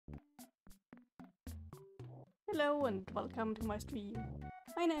Hello and welcome to my stream.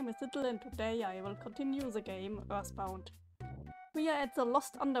 My name is Little and today I will continue the game Earthbound. We are at the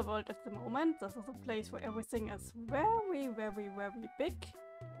Lost Underworld at the moment. This is a place where everything is very big.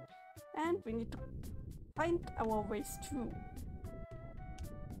 And we need to find our ways through.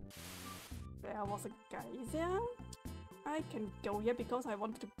 There was a guy there. I can go here because I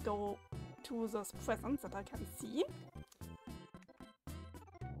want to go to this present that I can see.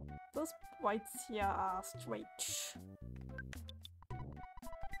 Those whites here are strange.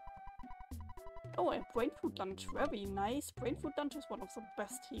 Oh, a brain food lunch. Very nice. Brain food lunch is one of the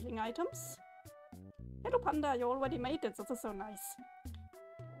best healing items. Hello Panda, you already made it. This is so nice.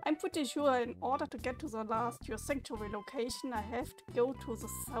 I'm pretty sure in order to get to the last your sanctuary location I have to go to the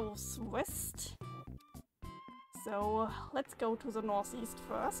southwest. So let's go to the northeast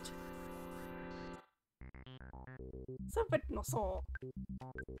first. The Wetnosaur.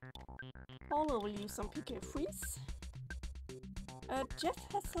 I will use some PK Freeze. Jeff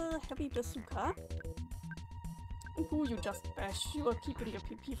has a heavy bazooka. And who you just bash, you are keeping your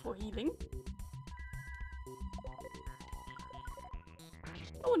PP for healing.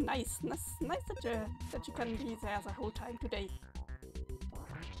 Oh nice, nice that you can be there the whole time today.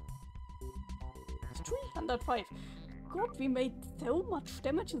 It's 305. God, we made so much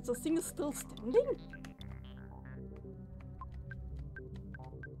damage and the thing is still standing?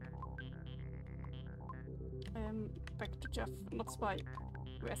 Back to Jeff, not Spy.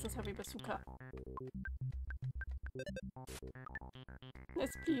 Where's his heavy bazooka? Yes,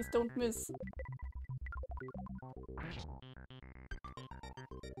 please, don't miss.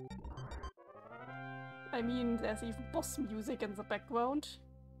 I mean, there's even boss music in the background.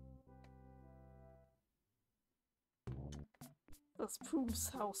 This proves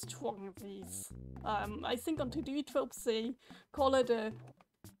how strong these. I think on TV tropes they call it a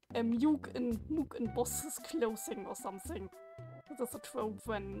Mook in boss's clothing or something. This is a trope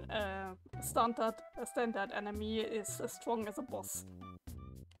when a standard enemy is as strong as a boss.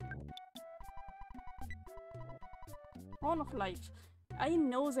 Horn of Life. I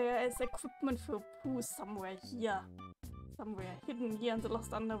know there is equipment for Pooh somewhere here. Somewhere hidden here in the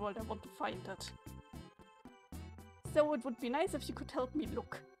Lost Underworld. I want to find it. So it would be nice if you could help me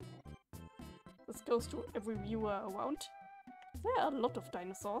look. This goes to every viewer around. There are a lot of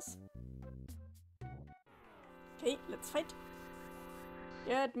dinosaurs. Okay, let's fight.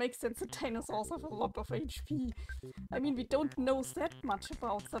 Yeah, it makes sense that dinosaurs have a lot of HP. I mean, we don't know that much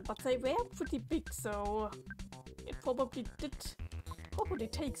about them, but they were pretty big, so it probably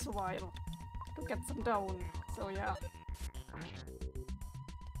takes a while to get them down. So yeah.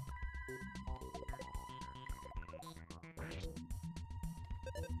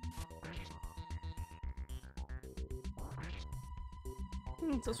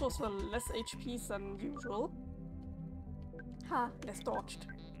 This was for less HPs than usual. Ha, less dodged.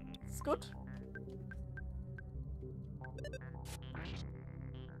 It's good.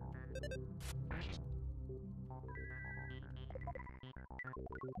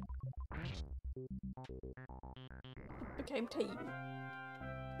 It became tame.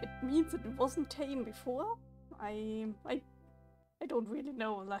 It means it wasn't tame before? I don't really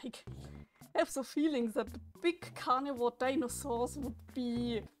know, like... I have the feeling that the big carnivore dinosaurs would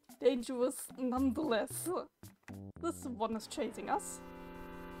be dangerous nonetheless. This one is chasing us.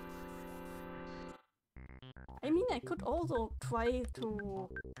 I mean, I could also try to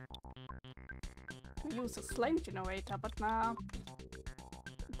use a slime generator, but nah,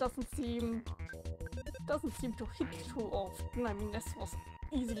 it doesn't seem to hit too often. I mean, Ness was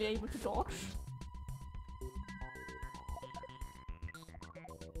easily able to dodge.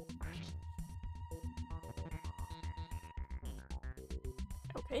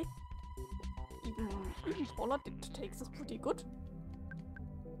 Okay. Even Paula takes this pretty good.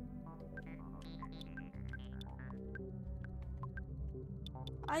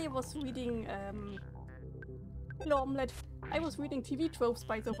 I was reading hello Omelette. I was reading TV tropes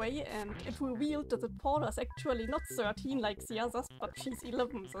by the way, and it revealed that Paula is actually not 13 like the others, but she's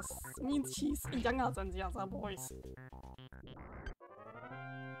 11. This means she's younger than the other boys.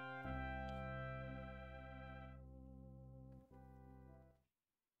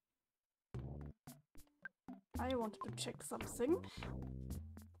 I wanted to check something.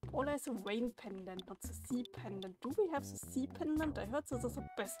 Paula has a rain pendant, not the sea pendant. Do we have the sea pendant? I heard this is the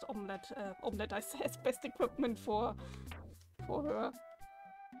best omelette. Omelette, I said, best equipment for her.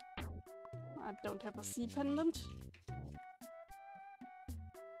 I don't have a sea pendant.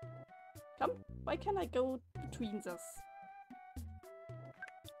 Come, why can't I go between this?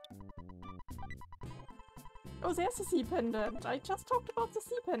 Oh, there's a sea pendant. I just talked about the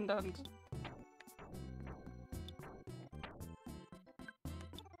sea pendant.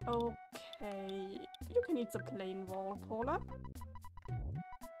 Okay, you can eat the plain wall, Paula.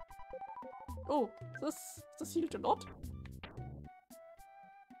 Oh, this healed a lot.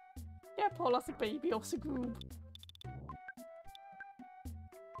 Yeah, Paula's the baby of the group.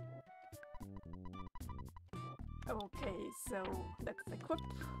 Okay, so let's equip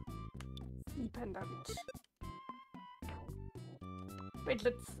the pendant. Wait,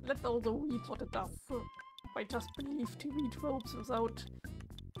 let's also read what it does. I just believe to read ropes without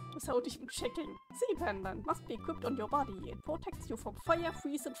even checking. The pendant must be equipped on your body. It protects you from fire,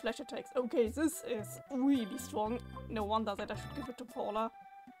 freeze, and flash attacks. Okay, this is really strong. No wonder that I should give it to Paula.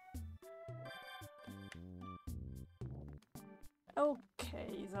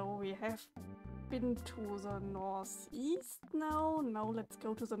 Okay, so we have been to the northeast now. Now let's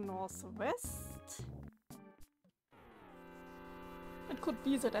go to the northwest. It could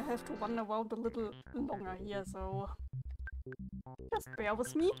be that I have to run around a little longer here, so just bear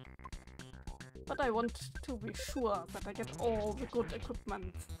with me. But I want to be sure that I get all the good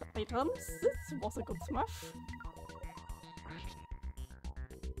equipment items. This was a good smash.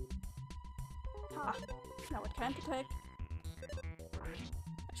 Ah, now it can't attack.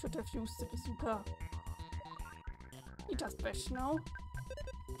 I should have used the bazooka. He does bash now.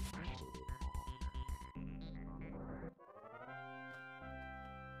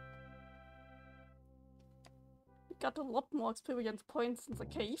 We got a lot more experience points in the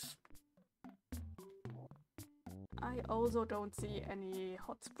cave. I also don't see any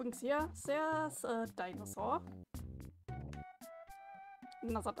hot springs here. There's a dinosaur.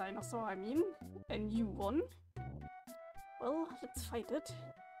 Another dinosaur, I mean. A new one. Well, let's fight it.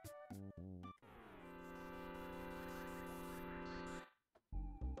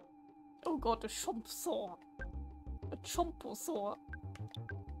 Oh god, a chompsaur. A chomposaur.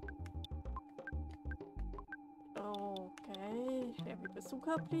 Okay, heavy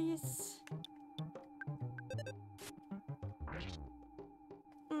bazooka, please.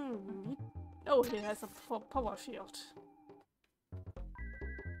 Oh, he has a power shield.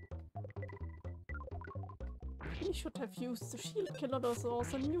 He should have used the shield killer or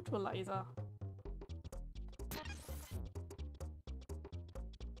the neutralizer.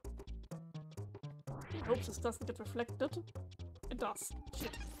 I hope this doesn't get reflected. It does.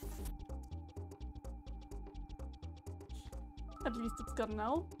 Shit. At least it's gone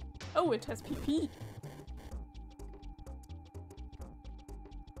now. Oh, it has PP.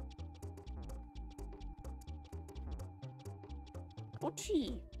 Oh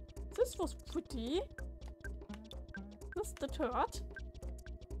gee, this was pretty. This deterred.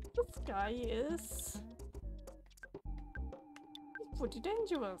 This guy is pretty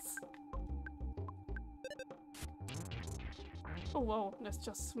dangerous. Oh wow, let's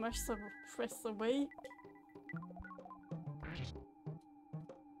just smash the rest away.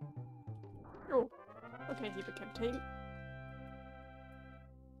 Oh, okay, he became tame.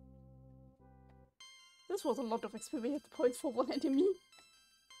 This was a lot of experience points for one enemy.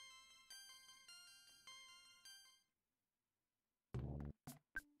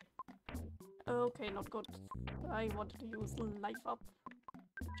 Okay, not good. I wanted to use life up.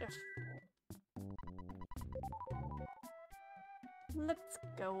 Jeff. Let's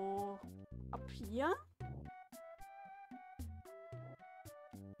go up here.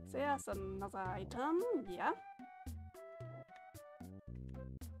 There's another item, yeah.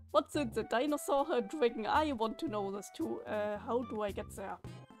 What's it? The dinosaur or dragon? I want to know this too. How do I get there?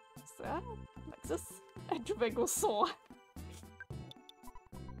 Is there? Like this? A dragosaur.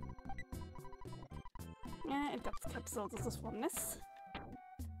 Yeah, it got capsule. This is for Ness.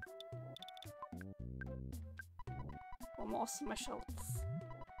 For more specials.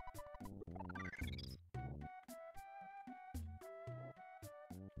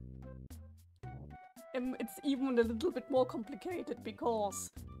 It's even a little bit more complicated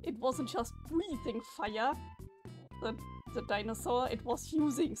because it wasn't just breathing fire, the dinosaur, it was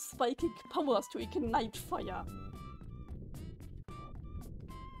using psychic powers to ignite fire.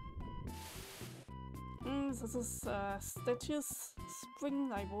 This is Statue's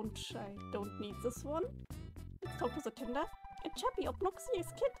spring. I don't need this one. Let's talk to the tender. A chubby,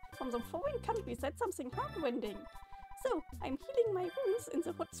 obnoxious kid from some foreign country said something heartrending. So, I'm healing my wounds in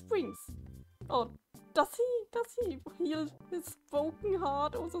the hot springs. Oh, does he heal his broken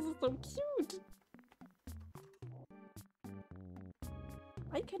heart? Oh, this is so cute.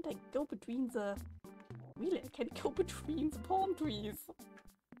 Why can't I go between the... Really, I can't go between the palm trees.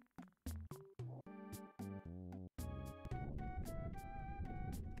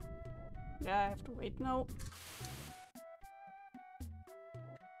 Yeah, I have to wait now.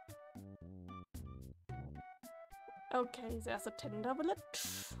 Okay, there's a tender village.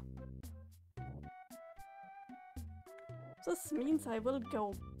 This means I will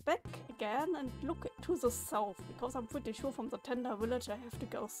go back again and look to the south, because I'm pretty sure from the tender village I have to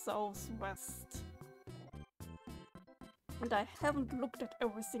go southwest. And I haven't looked at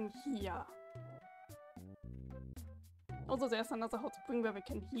everything here. Also, there's another hot spring where we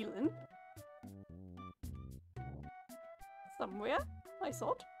can heal in. Somewhere, I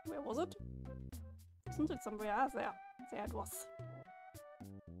thought. Where was it? Isn't it somewhere? Ah, there. There it was.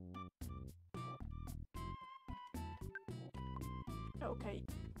 Okay.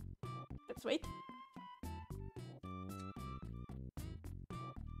 Let's wait.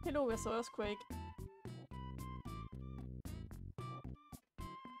 Hello, where's the earthquake?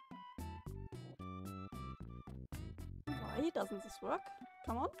 Why doesn't this work?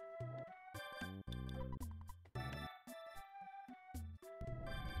 Come on.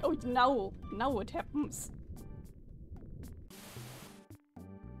 Oh, now it happens.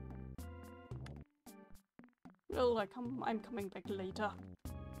 Well, I'm coming back later.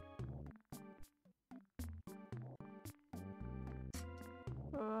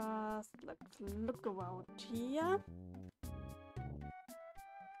 Let's look around here.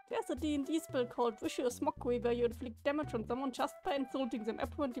 There's a D&D spell called Vicious Mockery where you inflict damage on someone just by insulting them.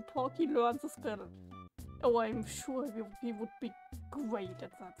 Apparently Porky learns the spell. Oh, I'm sure he would be great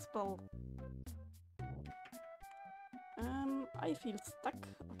at that spell. I feel stuck.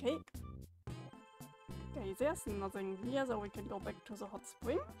 Okay. Okay, there's nothing here, so we can go back to the hot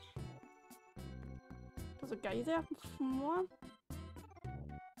spring. To the guy there more.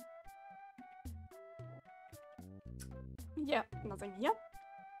 Yeah, nothing here.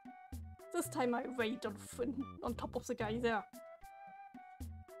 This time I wait on top of the guy there.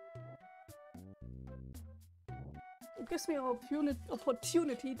 It gives me an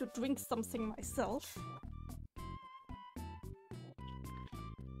opportunity to drink something myself.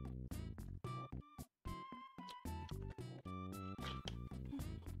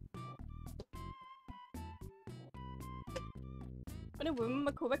 When I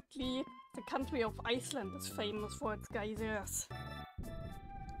remember correctly, the country of Iceland is famous for its geysers.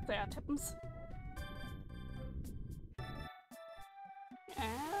 There it happens.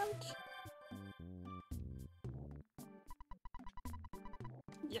 And...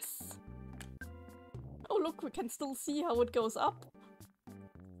 yes! Oh look, we can still see how it goes up.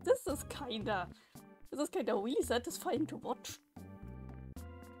 This is kinda really satisfying to watch.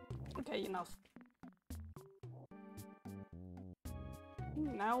 Okay, enough.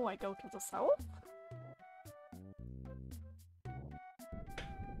 Now I go to the south.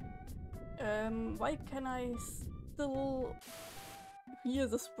 Why can I still hear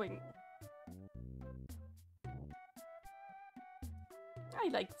the spring? I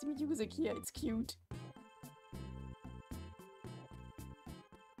like the music here, it's cute.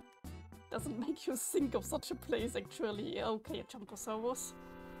 Doesn't make you think of such a place actually. Okay, a Jumposaurus.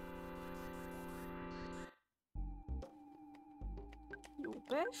 You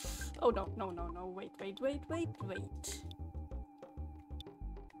bash? Oh no, wait.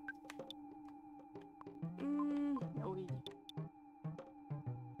 No.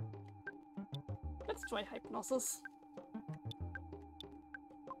 Let's try Hypnosis.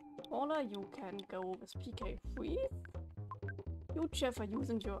 Paula, you can go with PK Freeze. You, Jeff, are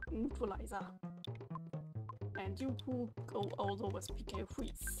using your neutralizer. And you two go also with PK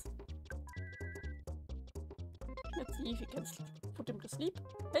Freeze. Let's see if we can put him to sleep.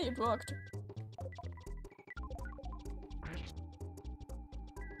 Hey, it worked!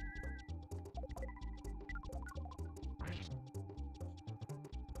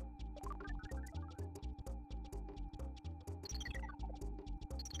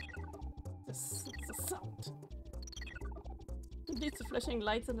 This is the sound. At least the flashing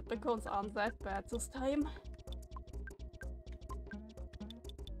lights in the backgrounds aren't that bad this time.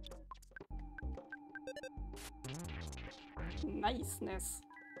 Nice, Ness.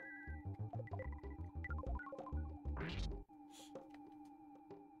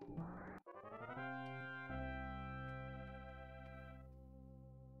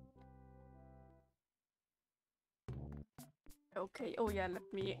 Okay, oh yeah, let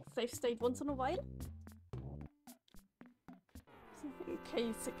me save state once in a while. In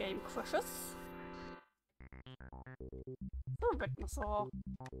case the game crashes. Oh, Wetnosaur.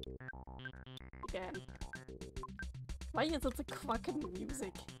 Again. Why is it the quacking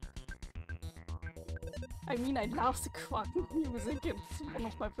music? I mean, I love the quacking music, it's one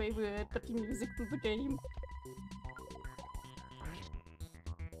of my favorite petty music in the game.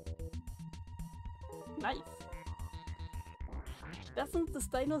 Nice. Doesn't this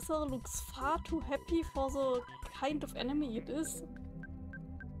dinosaur looks far too happy for the kind of enemy it is?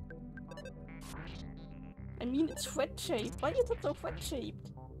 I mean, it's thread-shaped. Why is it so thread-shaped?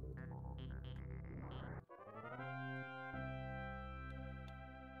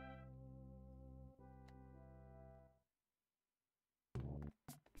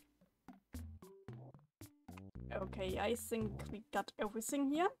 Okay, I think we got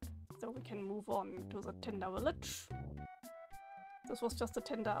everything here, so we can move on to the Tender Village. This was just a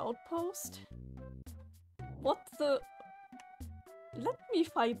Tender outpost. What the... Let me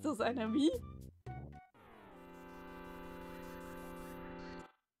fight this enemy!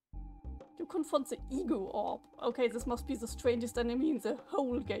 You confront the Ego Orb. Okay, this must be the strangest enemy in the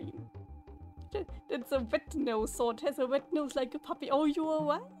whole game. That's a wet nose sword. It has a wet nose like a puppy. Oh, you are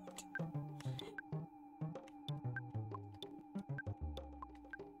right?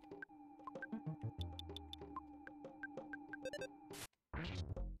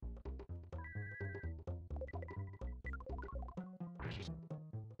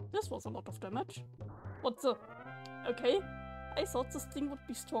 This was a lot of damage. What the? Okay, I thought this thing would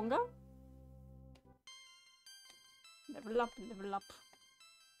be stronger. Level up, level up.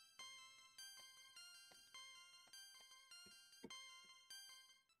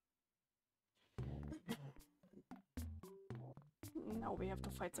 Now we have to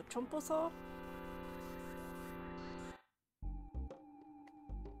fight the Chomposaur.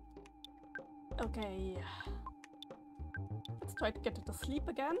 Okay. Let's try to get it to sleep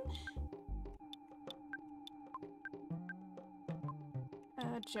again.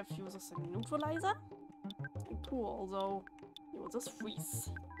 Jeff uses a neutralizer. And Pooh also uses freeze.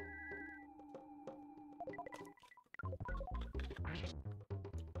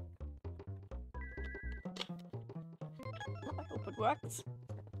 I hope it works.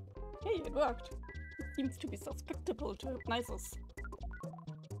 Hey, it worked. It seems to be susceptible to hypnosis.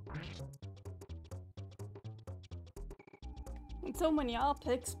 In so many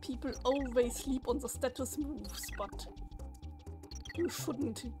RPGs, people always sleep on the status moves, but you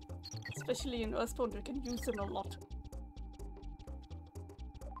shouldn't. Especially in Earthbound, you can use them a lot.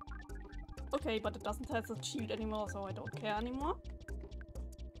 Okay, but it doesn't have the shield anymore, so I don't care anymore.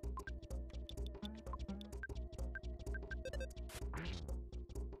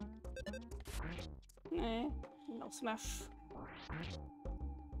 Nah, no smash.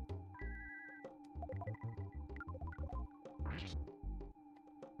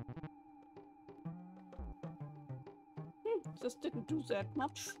 This didn't do that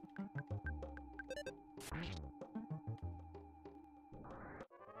much.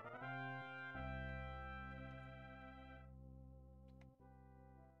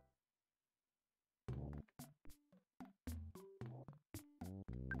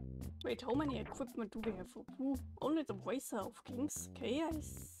 Wait, how many equipment do we have for Pooh? Only the Racer of Kings. Okay,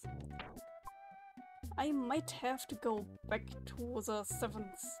 I might have to go back to the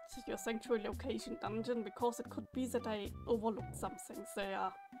 7th Sanctuary location dungeon, because it could be that I overlooked some things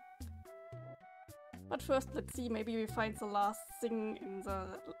there. But first, let's see, maybe we find the last thing in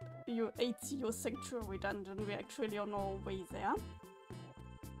the 8th Sanctuary dungeon. We're actually on our way there.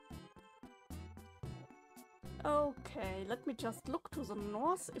 Okay, let me just look to the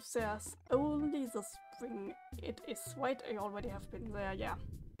north if there's only the spring. It is right, I already have been there, yeah.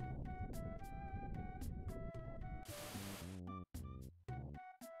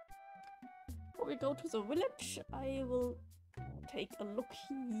 Before we go to the village, I will take a look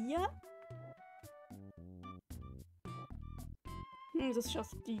here. This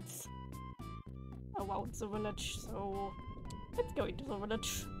just leads around the village, so let's go into the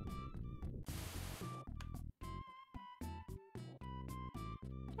village.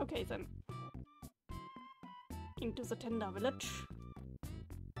 Okay then. Into the Tender Village.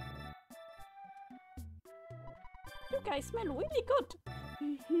 You guys smell really good!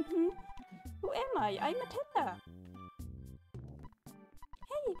 Who am I? I'm a Tender!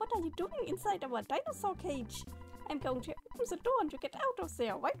 Hey, what are you doing inside our dinosaur cage? I'm going to open the door and you get out of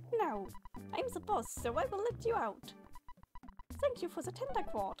there right now. I'm the boss, so I will let you out. Thank you for the Tender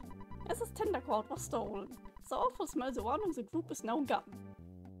Quad. As this Tender Quad was stolen, the awful smell surrounding the group is now gone.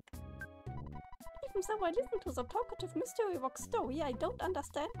 Even though I listened to the talkative mystery rock story, I don't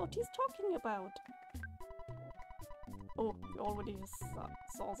understand what he's talking about. Oh, we already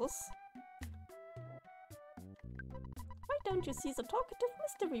saw this. Why don't you see the talkative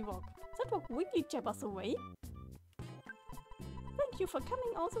mystery rock? That rock really jabbers away. Thank you for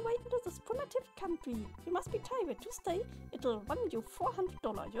coming all the way into this primitive country. You must be tired to stay. It'll run you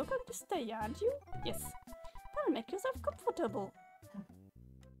 $400. You're going to stay, aren't you? Yes. Well, make yourself comfortable.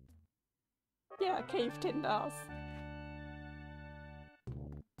 Yeah, cave tenders.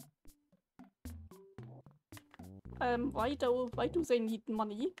 Why do they need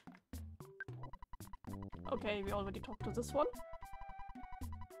money? Okay, we already talked to this one.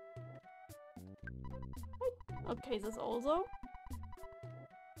 Okay, this also.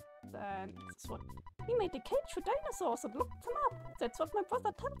 Then this one. We made a cage for dinosaurs and locked them up. That's what my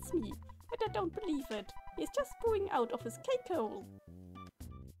brother tells me. But I don't believe it. He's just brewing out of his cake hole.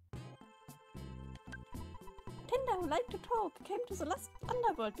 Tender, who liked to talk, came to the last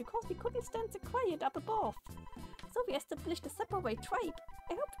underworld because we couldn't stand the quiet up above. So we established a separate tribe.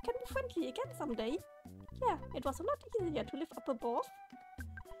 I hope we can be friendly again someday. Yeah, it was a lot easier to live up above.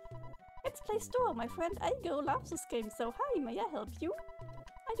 Let's play store. My friend Aigo loves this game, so hi, may I help you?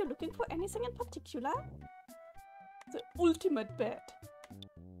 Are you looking for anything in particular? The ultimate bed.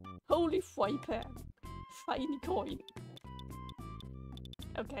 Holy fry pan. Shiny coin.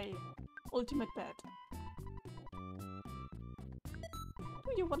 Okay, ultimate bed.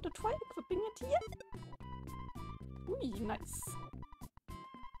 Do you want to try equipping it here? Ooh, nice.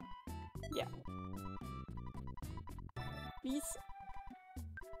 Yeah. Please.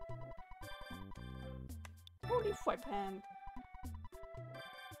 Holy fry pan.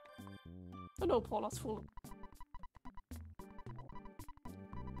 Oh no, Paula's full.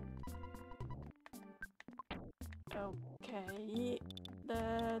 Okay,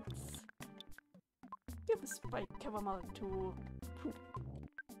 let's give a spike caramel to poop.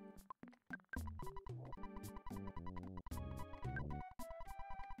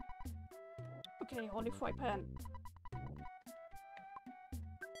 Okay, holy fry pan.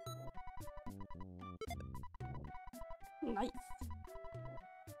 Nice.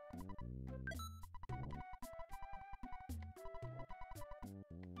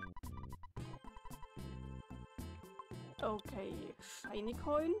 Okay, shiny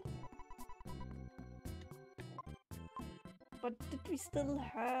coin. But did we still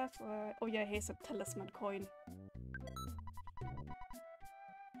have... oh yeah, here's a talisman coin.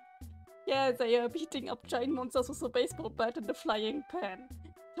 Yeah, they are beating up giant monsters with a baseball bat and a flying pan.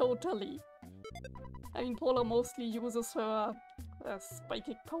 Totally. I mean, Paula mostly uses her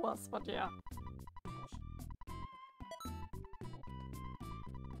psychic powers, but yeah.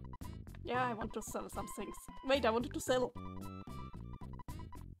 Yeah, I want to sell some things. Wait, I wanted to sell.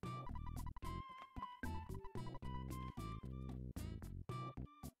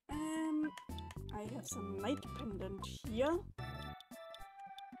 I have some night pendant here.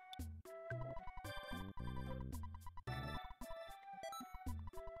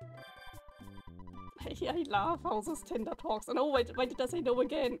 I love how this Tender talks. And oh, why did I say no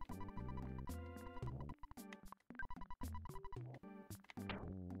again?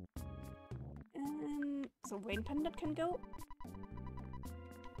 So Rain Pendant can go.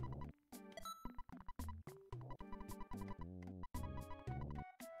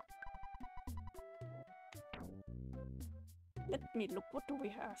 Let me look, what do we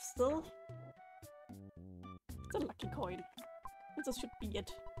have still? It's a lucky coin. This should be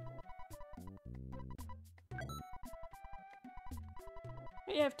it.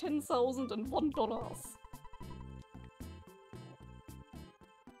 We have $10,001.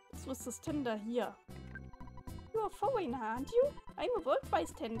 What's with this Tender here? You're a foreigner, aren't you? I'm a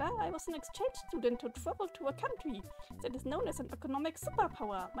world-wise Tender. I was an exchange student who traveled to a country that is known as an economic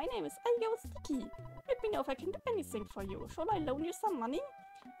superpower. My name is Aigo Sticky. Let me know if I can do anything for you. Shall I loan you some money?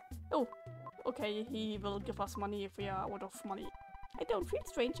 Oh, okay, he will give us money if we are out of money. I don't feel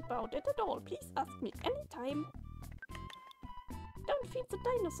strange about it at all. Please ask me anytime. Don't feed the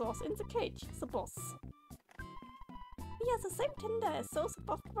dinosaurs in the cage, the boss. We are the same Tender as those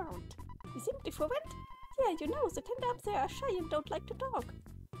above ground. We seem different? Yeah, you know, the Tender up there are shy and don't like to talk.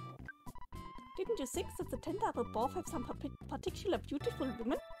 Didn't you think that the Tender up above have some particular beautiful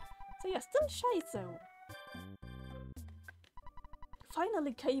women? They are still shy though.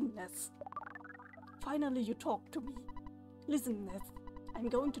 Finally came, Ness. Finally you talked to me. Listen, Ness, I'm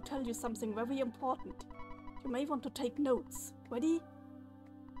going to tell you something very important. You may want to take notes. Ready?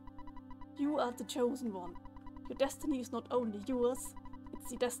 You are the chosen one. Your destiny is not only yours,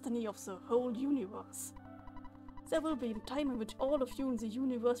 it's the destiny of the whole universe. There will be a time in which all of you in the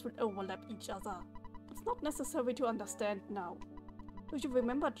universe will overlap each other. It's not necessary to understand now. Do you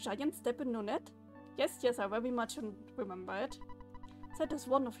remember Giant Step in Nonette? Yes, I very much remember it. That is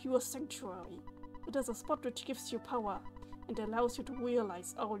one of your sanctuary. It is a spot which gives you power and allows you to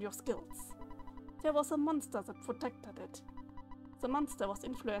realize all your skills. There was a monster that protected it. The monster was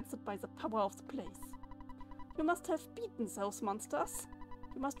influenced by the power of the place. You must have beaten those monsters.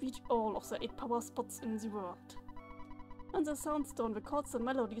 You must reach all of the 8 power spots in the world. When the Soundstone records the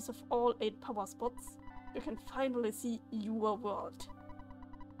melodies of all 8 power spots, you can finally see your world.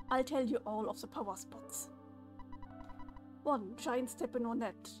 I'll tell you all of the power spots. 1 giant step in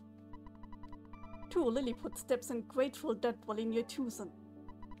Ornette. 2 Lilliput steps in Grateful Dead Valley near Tucson.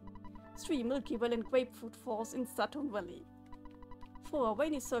 3 Milky Well and Grapefruit Falls in Saturn Valley. 4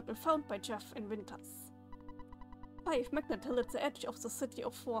 Rainy Circle found by Jeff in Winters. 5 Magnet Hill at the edge of the city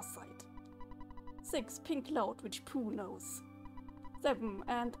of Foresight. 6 Pink Cloud, which Pooh knows. 7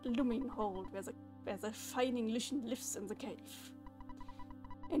 and Lumin Hole, where the shining Lichen lives in the cave.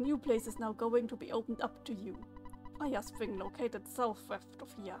 A new place is now going to be opened up to you. Fire Spring located southwest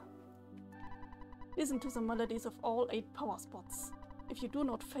of here. Listen to the melodies of all 8 power spots. If you do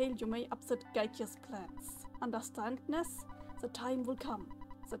not fail, you may upset Geiger's plans. Understand, Ness? The time will come.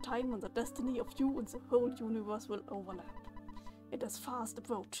 The time when the destiny of you and the whole universe will overlap. It is fast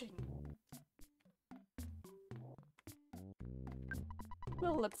approaching.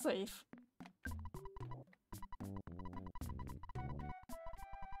 Well, let's save.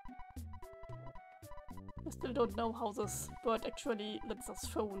 I still don't know how this bird actually lets us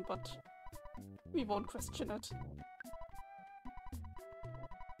phone, but we won't question it.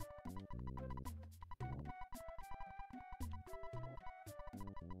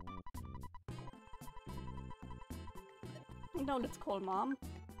 Now let's call Mom.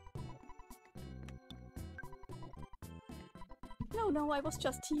 No, I was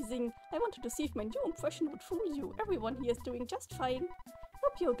just teasing. I wanted to see if my new impression would fool you. Everyone here is doing just fine.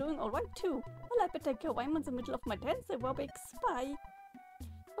 Hope you're doing alright too. Well, I better go. I'm in the middle of my dance aerobics. Bye.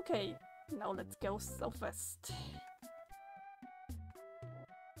 Okay, now let's go southwest.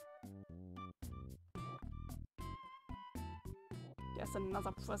 There's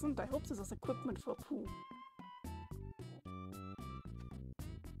another present. I hope this is equipment for Pooh.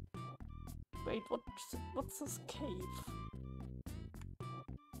 Wait, what's this cave?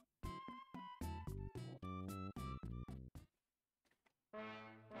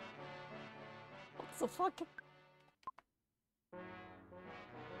 What the fuck?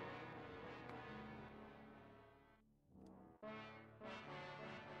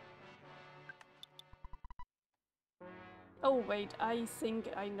 Oh wait, I think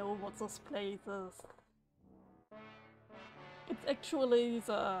I know what this place is. It's actually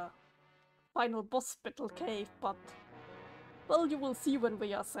the final boss battle cave, but well, you will see when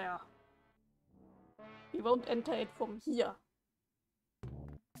we are there. We won't enter it from here.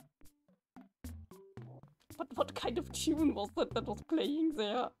 But what kind of tune was that was playing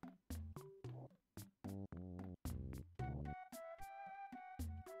there?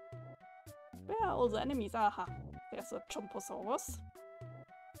 Where are all the enemies? Aha, there's a Chomposaurus.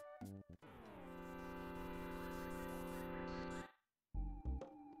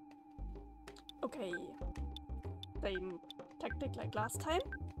 Okay, same tactic like last time.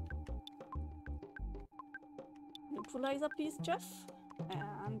 Neutralizer please, Jeff.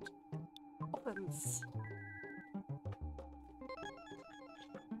 And offense.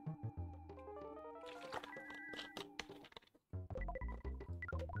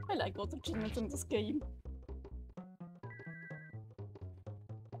 I like all the jingles in this game.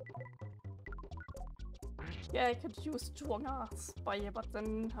 Yeah, I could use stronger Spire, but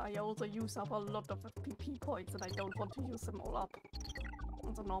then I also use up a lot of PP points and I don't want to use them all up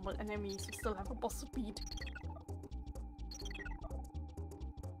on the normal enemies who still have a boss speed.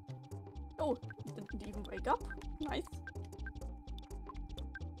 Oh, he didn't even wake up. Nice.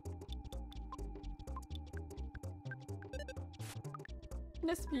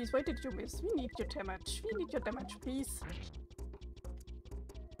 Ness, please, why did you miss? We need your damage. We need your damage, please.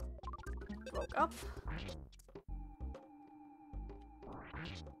 Broke up.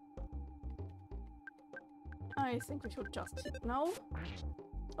 I think we should just hit now.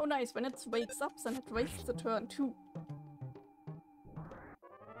 Oh nice, when it wakes up, then it wastes the turn too.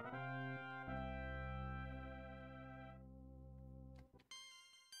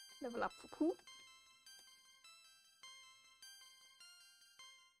 Level up for Pooh.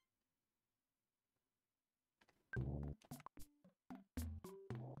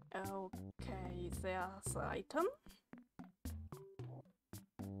 Okay, there's an item.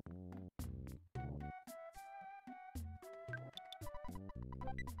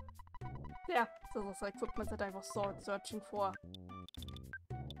 Yeah, this is the equipment that I was searching for.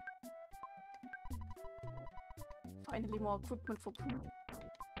 Finally more equipment for Pooh.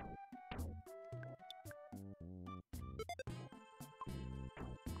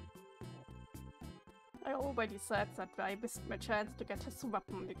 I already said that I missed my chance to get his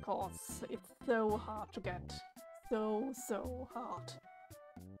weapon because it's so hard to get. So hard.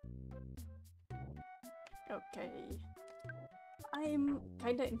 Okay. I'm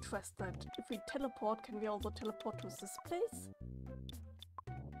kinda interested. If we teleport, can we also teleport to this place?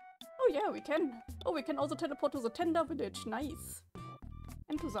 Oh yeah, we can. Oh, we can also teleport to the Tender Village. Nice.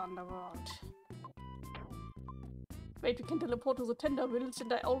 And to the Underworld. Wait, we can teleport to the Tender Village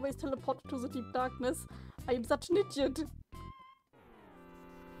and I always teleport to the Deep Darkness. I am such an idiot.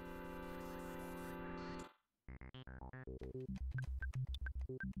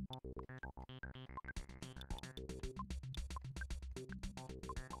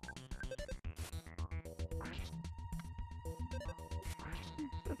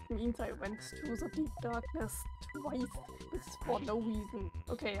 That means I went to the Deep Darkness twice. This is for no reason.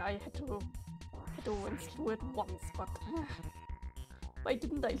 Okay, I had to do it once, but why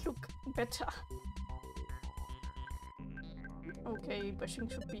didn't I look better? Okay, bashing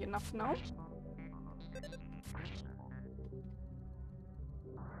should be enough now.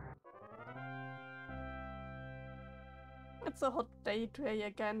 It's a hot day today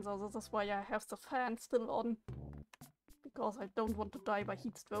again, so this is why I have the fan still on. Because I don't want to die by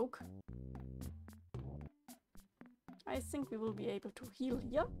heat stroke. I think we will be able to heal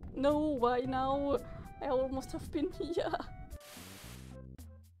here. No, why now? I almost have been here.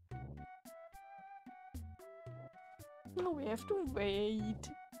 No, we have to wait.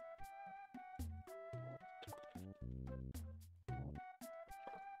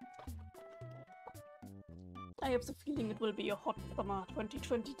 I have the feeling it will be a hot summer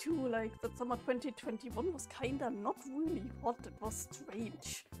 2022, like that summer 2021 was kinda not really hot, it was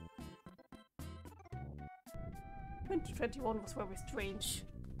strange. 2021 was very strange,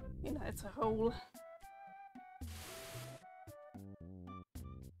 as a whole.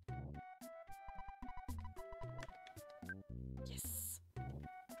 Yes.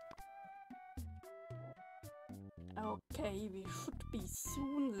 Okay, we should be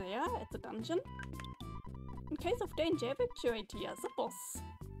soon there at the dungeon. In case of danger, evacuate here, the boss.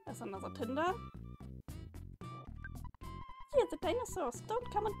 There's another Tinder. Here, the dinosaurs. Don't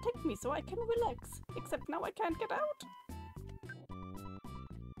come and take me so I can relax. Except now I can't get out.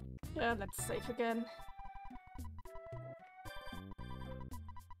 Yeah, let's save again.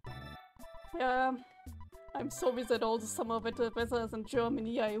 Yeah, I'm sorry that all the summer weather is in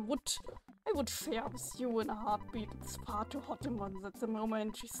Germany. I would share with you in a heartbeat. It's far too hot in Mons at the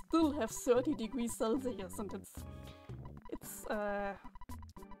moment. We still have 30 degrees Celsius and it's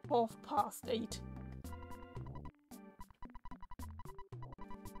 8:30.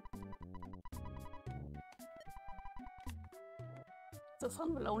 The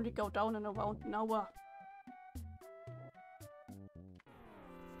sun will only go down in around an hour.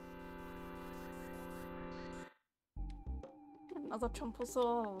 Another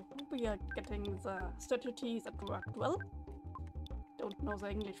Chomposaur. We are getting the strategies that worked well. Don't know the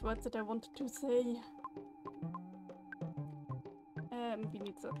English words that I wanted to say. We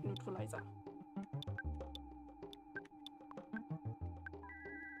need the neutralizer.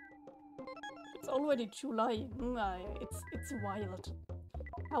 It's already July. It's wild.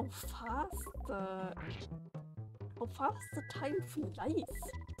 How fast the time flies.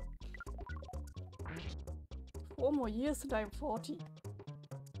 4 more years and I'm 40.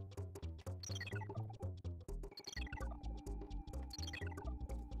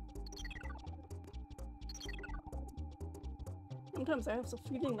 Sometimes I have the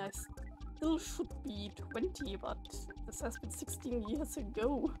feeling I still should be 20, but this has been 16 years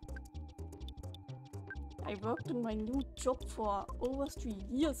ago. I worked in my new job for over 3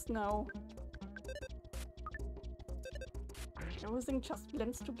 years now. Everything just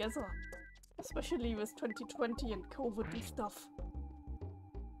blends together. Especially with 2020 and COVID and stuff.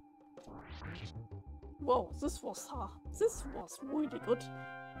 Whoa, this was really good.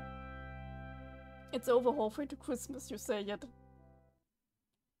 It's over halfway to Christmas, you say yet.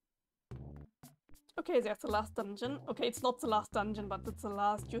 Okay, there's the last dungeon. Okay, it's not the last dungeon, but it's the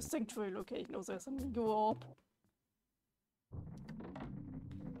last your sanctuary location. Oh, there's a new orb.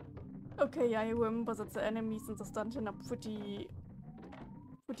 Okay, I remember that the enemies in this dungeon are pretty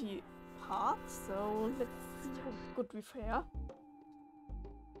hard, so let's see how good we fare.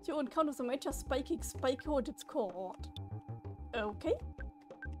 You encounter the major spiky spike at its core. Okay.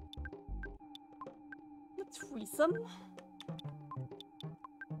 Let's freeze them.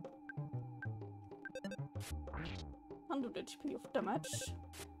 HP of damage.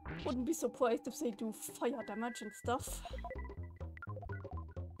 Wouldn't be surprised if they do fire damage and stuff.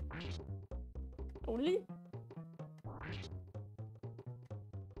 Only?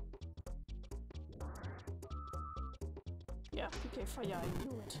 Yeah, PK fire, I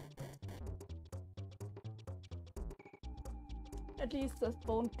knew it. At least that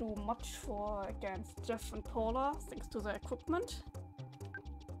won't do much for against Jeff and Paula, thanks to their equipment.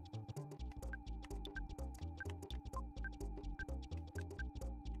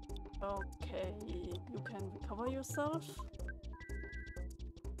 Okay, you can recover yourself.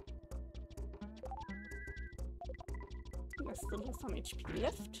 I still have some HP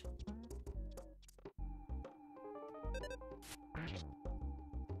left.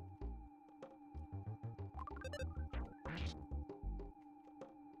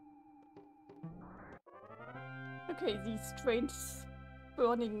 Okay, these strange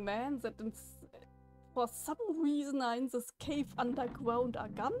burning men that for some reason are in this cave underground are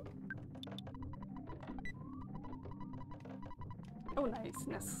gone. Oh nice,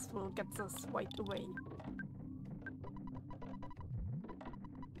 Ness will get this right away.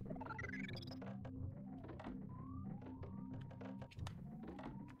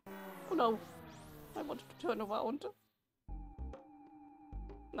 Oh no, I wanted to turn around.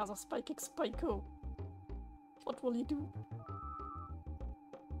 Another Spyco. What will he do?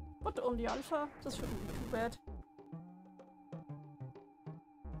 But only Alpha? This shouldn't be too bad.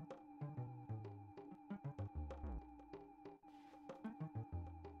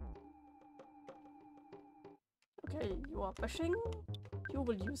 Okay, you are bashing. You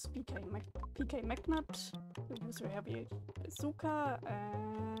will use PK Magnet. You use your heavy bazooka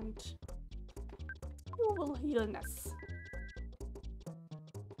and you will heal Ness.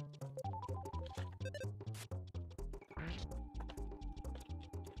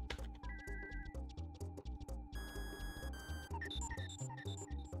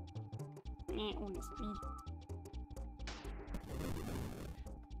 Only 3.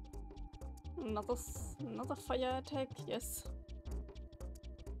 Another fire attack, yes.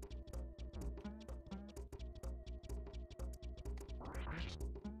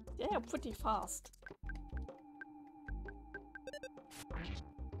 Yeah, pretty fast.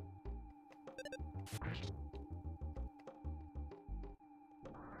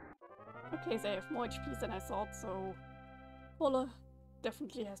 Okay, they have more HP than I thought, so Paula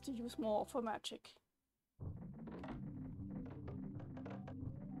definitely has to use more of her magic.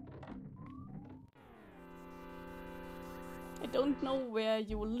 I don't know where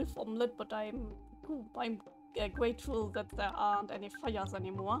you live, Omelette, but I'm grateful that there aren't any fires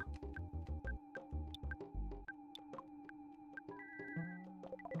anymore.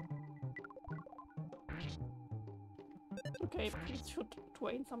 Okay, please should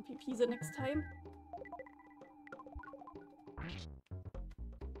drain some PP the next time.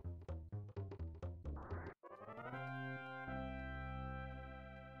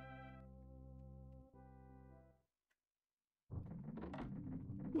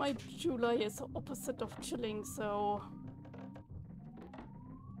 My July is the opposite of chilling, so...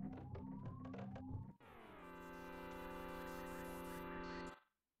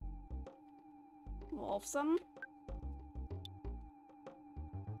 more of them.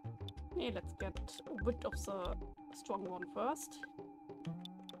 Yeah, let's get rid of the strong one first.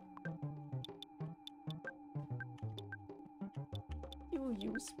 You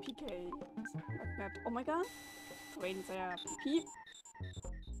use PK Magnet Omega. Drain their PP.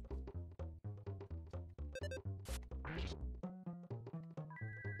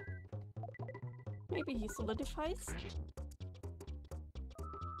 Maybe he solidifies.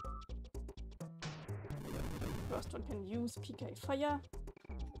 First one can use PK Fire.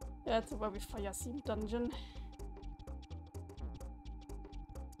 That's a very fire-themed dungeon.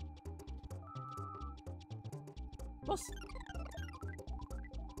 Was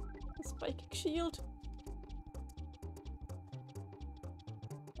a spiking shield.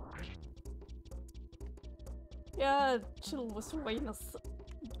 Yeah, chill with rain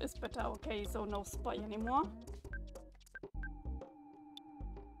is better. Okay, so no spy anymore.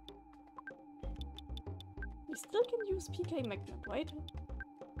 We still can use PK Magnet, right?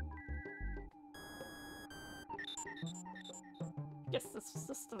 Yes,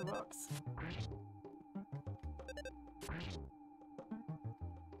 this still works.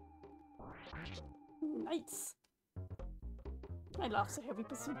 Nice. I love the heavy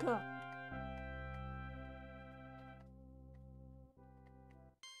bazooka.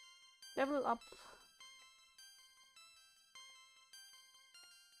 Level up.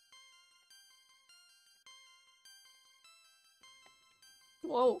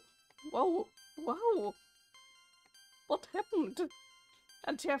 Whoa. Whoa. Wow. What happened?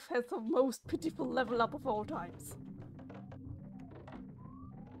 And Jeff has the most pitiful level up of all times.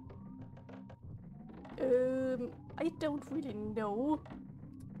 I don't really know.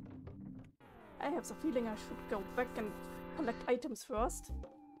 I have the feeling I should go back and collect items first.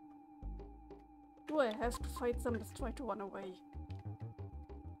 Do I have to fight them? Let's try to run away.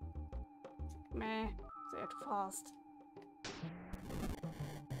 Meh, they're too fast.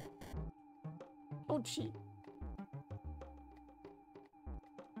 Oh gee.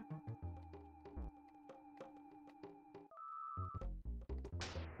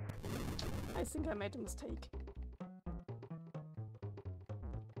 I think I made a mistake.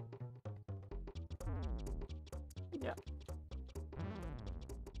 Yeah.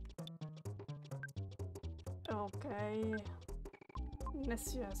 Okay.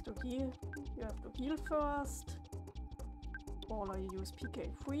 Ness, you have to heal. You have to heal first. Or you use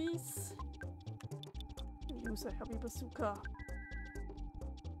PK freeze. You use a heavy bazooka.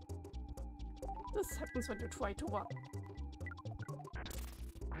 This happens when you try to run.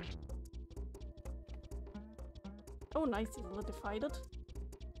 Oh nice, he solidified it.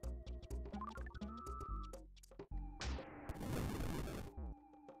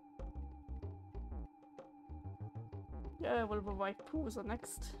 Yeah, we'll revive Pooza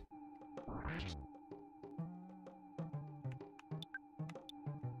next.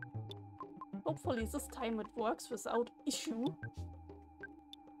 Hopefully this time it works without issue.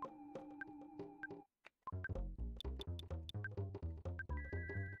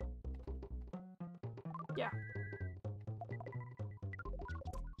 Yeah.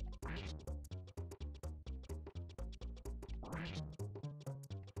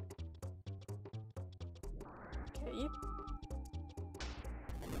 Okay.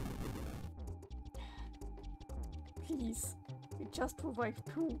 Please. We just revived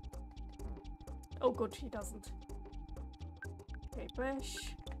Pooh. Oh good, she doesn't. Okay, bash.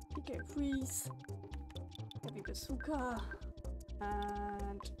 PK freeze. Heavy bazooka.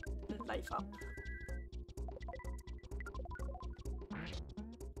 And life up.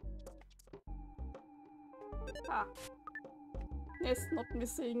 Ah. Ness not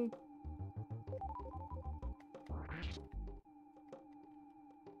missing.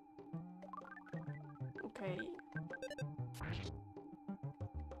 Okay.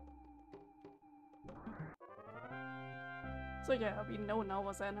 So yeah, we know now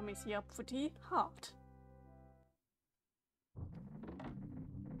our enemies here are pretty hard.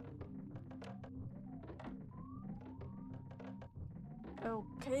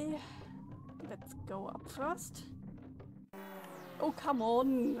 Okay, let's go up first. Oh come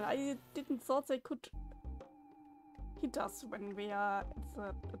on, I didn't thought they could hit us when we are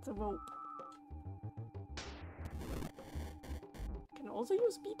at the rope. Can also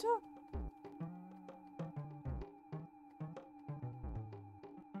use beta?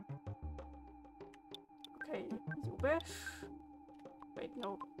 Okay, you bash. Wait,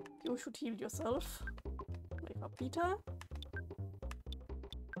 no. You should heal yourself. Wake up beta.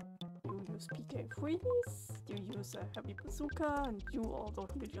 You use PK freeze. You use a heavy bazooka and you also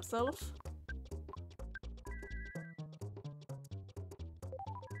heal yourself.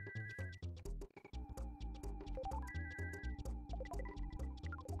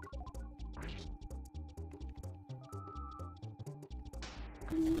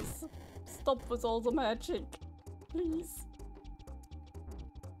 Please, stop with all the magic. Please.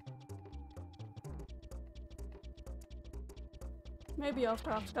 Maybe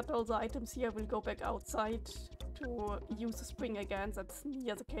after I've got all the items here, we'll go back outside to use the spring again that's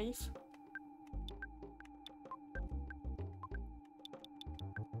near the cave.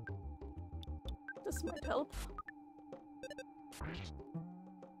 This might help.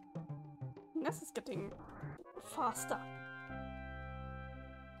 Ness is getting faster.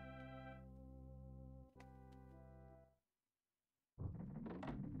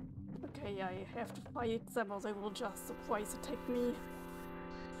 Okay, I have to fight them or they will just surprise attack me.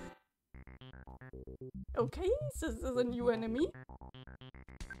 Okay, this is a new enemy.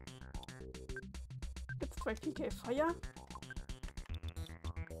 Let's try PK fire.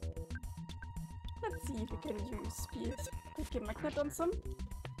 Let's see if we can use PK magnet on some.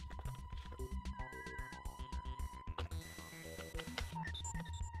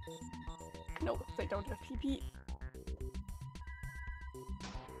 No, they don't have PP.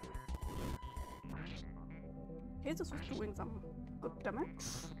 Okay, this was doing some good damage.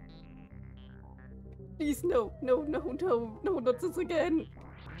 Please, no, no, no, no, no, not this again.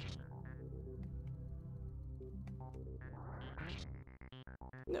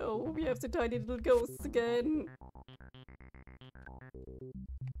 No, we have the tiny little ghosts again.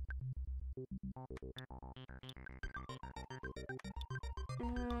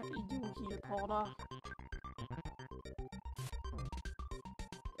 You heal Porter.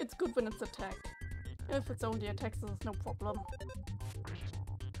 It's good when it's attack. If it's only attacks, this is no problem.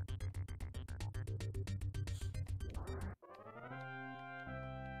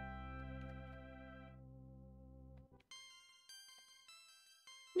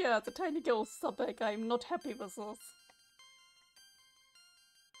 Yeah, the tiny ghosts are back. I'm not happy with this.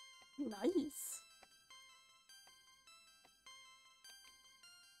 Nice.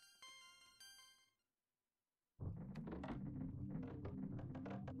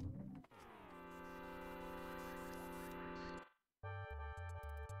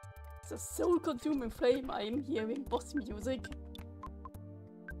 The soul-consuming flame, I am hearing boss music.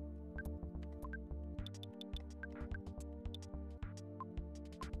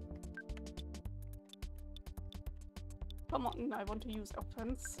 Come on, I want to use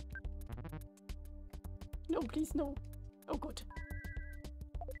offense. No, please, no. Oh, good.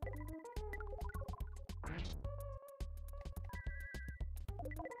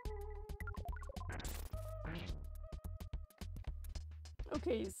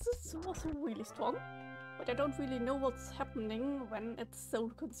 Okay, this was really strong, but I don't really know what's happening when it's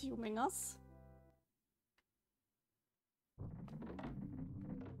soul-consuming us.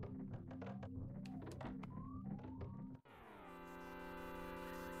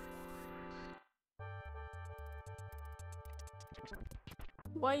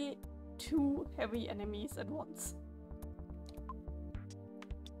 Why 2 heavy enemies at once?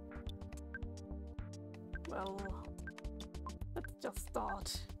 Well, let's just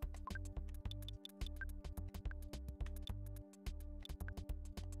start.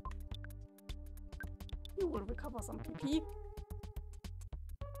 You will recover some PP.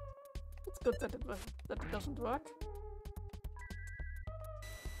 It's good that it doesn't work.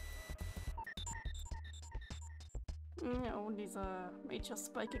 Only the major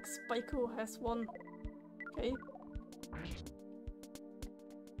Spyco has one. Okay.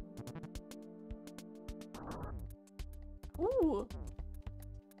 Ooh!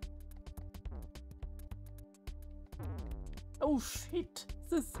 Oh shit!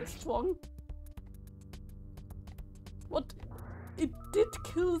 This is strong. What? It did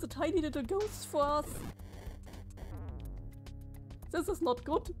kill the tiny little ghosts for us. This is not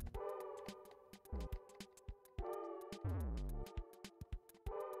good.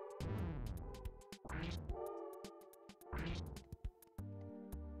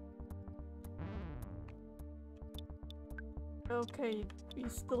 Okay, we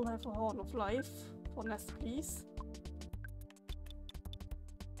still have a Horn of Life for Ness, please.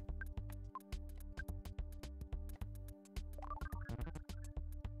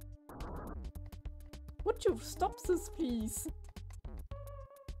 Would you stop this, please?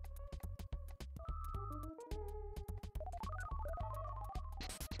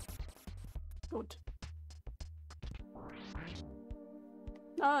 Good.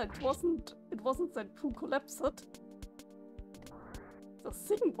 Ah, it wasn't that who collapsed it. The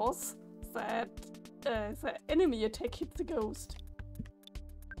thing was that the enemy attack hit the ghost.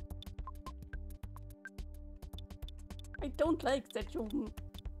 I don't like that you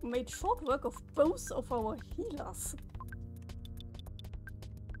made short work of both of our healers.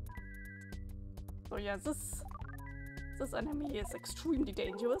 So yeah, this enemy is extremely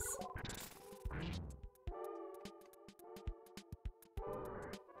dangerous.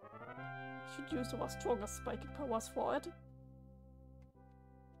 Should use our stronger spiking powers for it.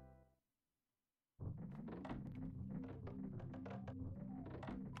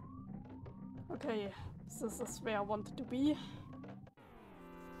 Okay, this is where I wanted to be.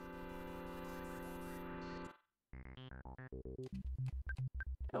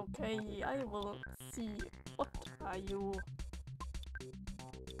 Okay, I will see. What are you?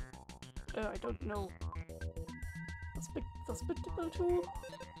 I don't know. Susceptible to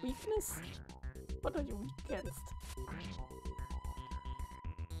weakness? What are you weak against?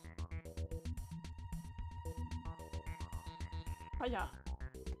 Fire.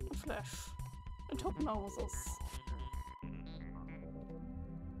 And flash. And top noses.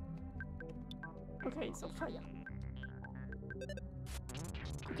 Okay, so fire.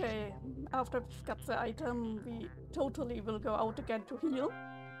 Okay, after we've got the item, we totally will go out again to heal.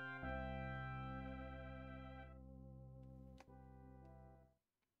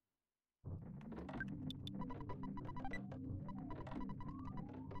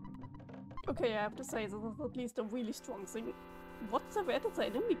 Okay, I have to say, this is at least a really strong thing. Where did the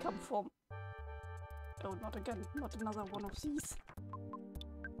enemy come from? Oh, not again, not another one of these.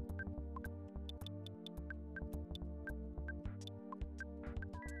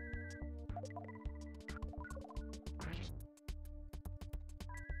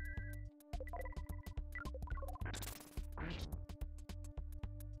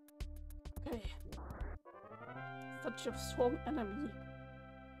 Okay. Such a strong enemy.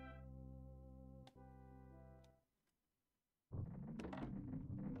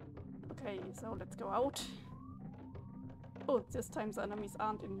 Okay, so let's go out. Oh, this time the enemies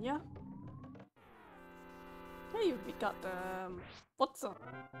aren't in here. Hey, we got, what the?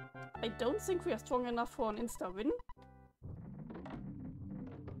 I don't think we are strong enough for an insta-win.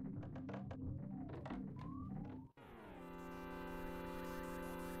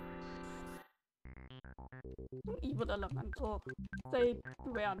 evil elemental. They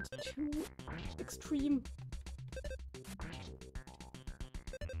weren't too extreme.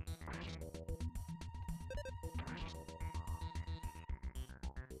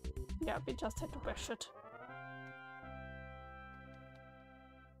 Yeah, we just had to bash it.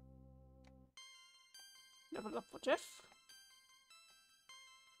 Level up for Jeff.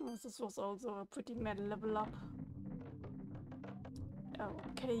 Oh, this was also a pretty mad level up.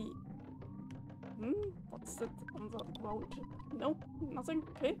 Okay. What's that on the ground? No, nothing.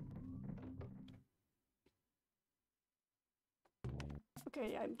 Okay.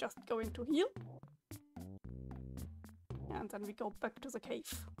 Okay, I'm just going to heal. And then we go back to the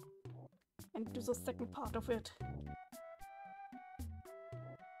cave. And do the second part of it.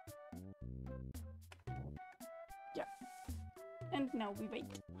 Yeah. And now we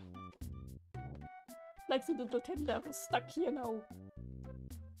wait. Like the little tender who's stuck here now.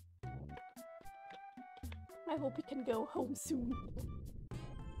 I hope he can go home soon.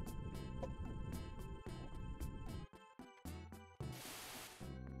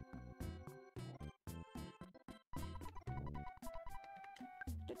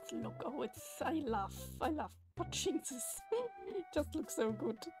 Let's look. Oh, I love watching this. It just looks so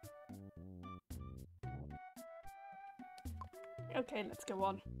good. Okay, let's go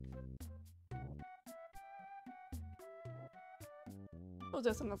on. Oh,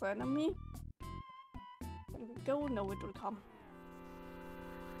 there's another enemy. There we go. No, it will come.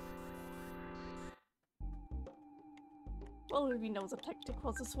 Well, we know the tactic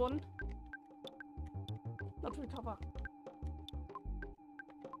for this one. Not recover.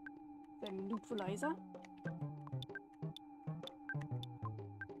 Then neutralizer.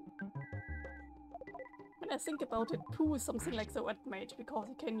 When I think about it, Pooh is something like the Red Mage because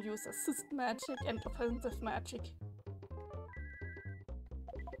he can use assist magic and offensive magic.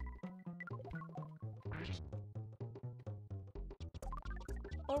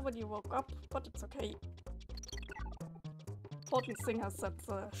 Already woke up, but it's okay. Important thing is that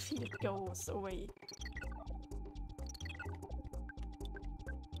the shield goes away.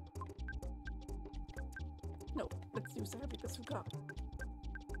 No, let's use the heavy bazooka.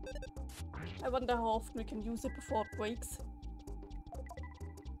 I wonder how often we can use it before it breaks.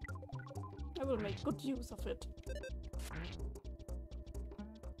 I will make good use of it.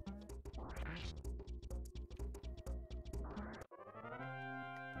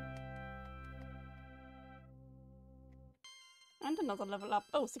 And another level up.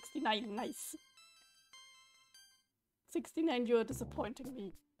 Oh, 69, nice. 69, you're disappointing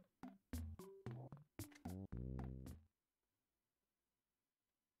me.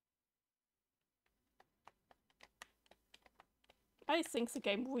 I think the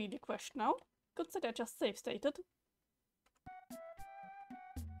game really crashed now. Good that I just save stated.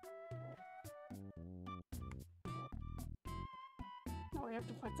 Now I have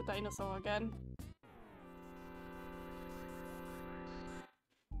to fight the dinosaur again.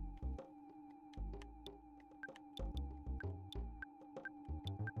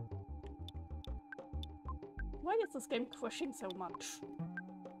 Why is this game crashing so much?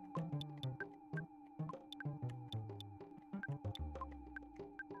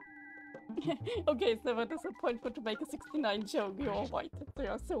 Okay, it's never a disappointment to make a 69 joke. You're right. They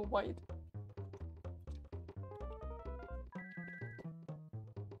are so white.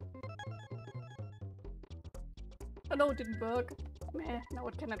 Oh no, it didn't work. Meh, now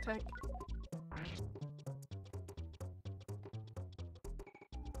it can attack.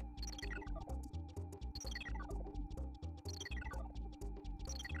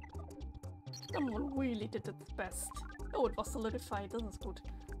 Someone really did its best. Oh, it was solidified. This is good.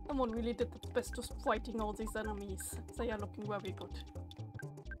 Someone really did its best just fighting all these enemies. They are looking very good.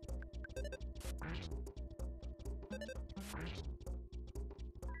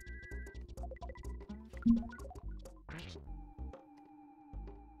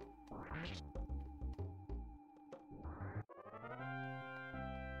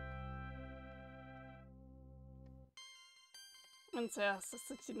 And there's the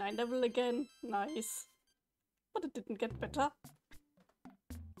 69 level again. Nice. But it didn't get better.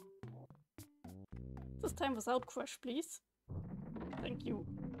 This time without crash, please. Thank you.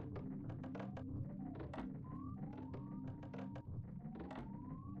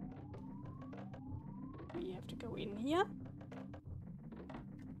 We have to go in here.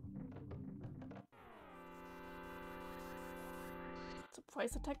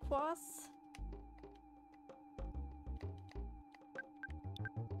 Surprise attack for us.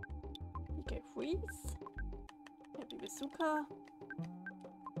 PK freeze. Heavy bazooka.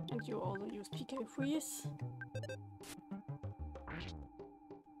 And you also use PK freeze.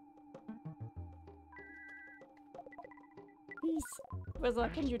 please. Whether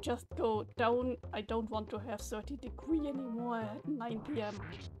can you just go down? I don't want to have 30° anymore at 9 PM.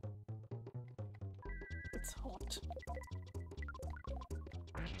 It's hot.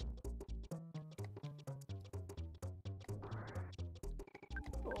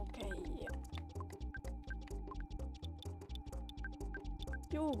 Okay.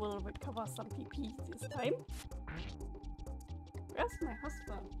 You will recover some PP this time. Where's my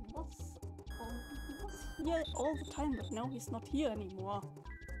husband? He was here all the time, but now he's not here anymore.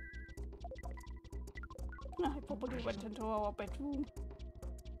 I probably went into our bedroom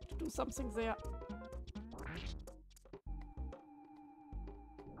to do something there.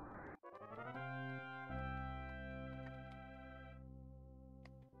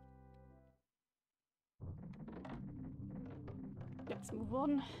 Let's move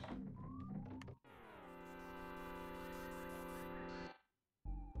on.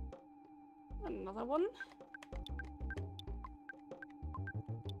 Another one.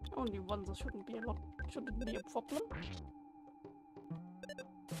 Only one, this shouldn't be a problem.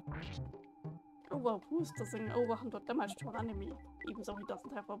 Overboost doing over 100 damage to an enemy, even though he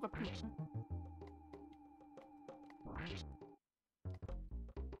doesn't have a weapon.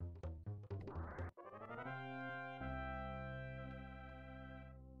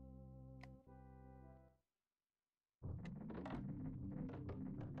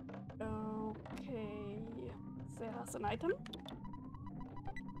 Okay, there's an item.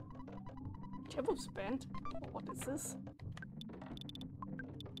 Devil's Band? What is this?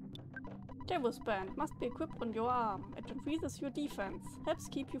 Devil's Band must be equipped on your arm. It increases your defense, helps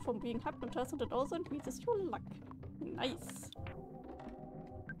keep you from being hypnotized, and it also increases your luck. Nice.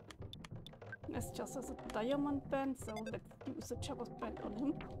 Ness just has a diamond band, so let's use the Devil's Band on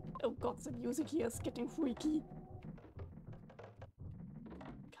him. Oh god, the music here is getting freaky.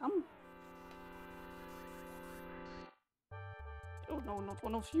 Come. Oh no, not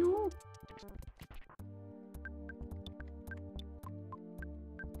one of you.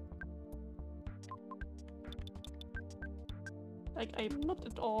 Like, I'm not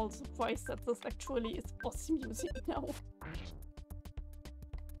at all surprised that this actually is boss music now.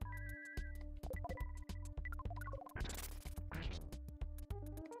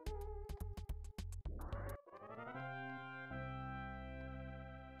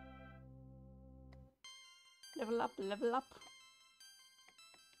 Level up, level up.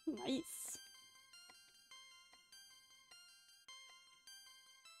 Nice.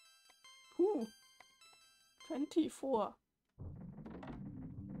 Ooh. 24.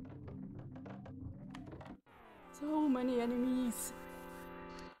 So many enemies.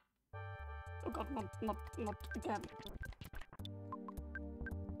 Oh god, not again.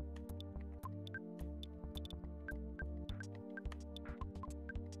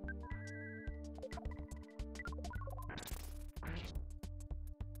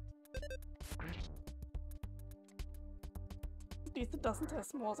 At least it doesn't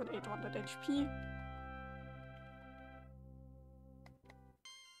have more than 800 HP.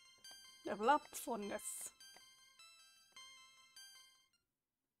 Level up for Ness.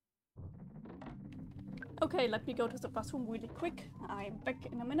 Okay, let me go to the bathroom really quick. I'm back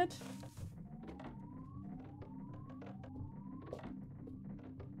in a minute.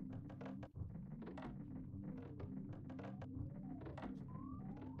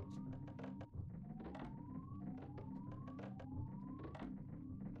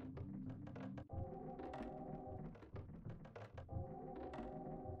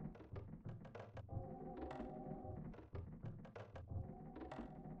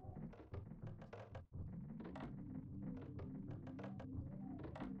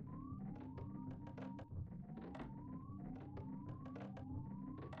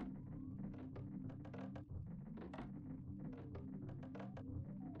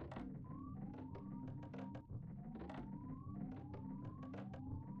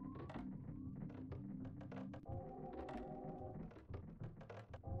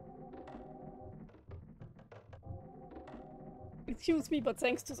 Excuse me, but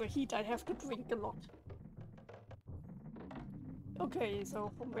thanks to the heat I have to drink a lot. Okay,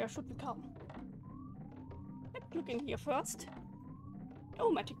 so from where should we come? Let's look in here first.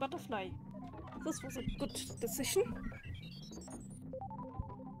 Oh, magic butterfly. This was a good decision.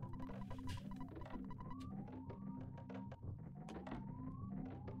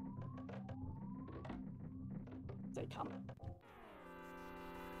 They come.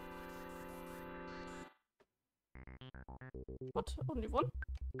 What? Only one?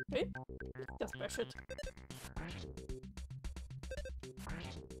 Okay. Just bash it.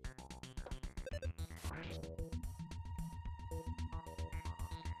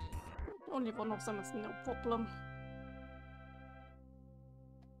 Only one of them is no problem.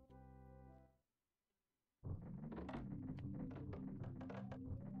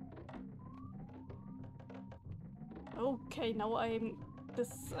 Okay, now I'm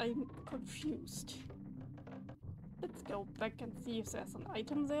confused. Let's go back and see if there's an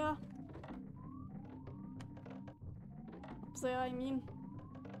item there. Up there, I mean.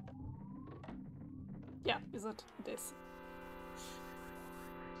 Yeah, is it? It is.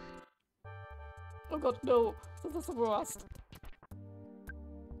 Oh god, no! This is the worst.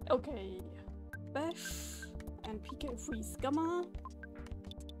 Okay. Bash. And PK Freeze Gamma.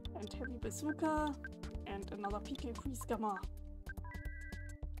 And Heavy Bazooka. And another PK Freeze Gamma.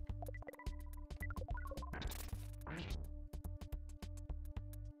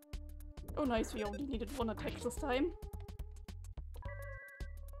 Oh nice, we only needed one attack this time.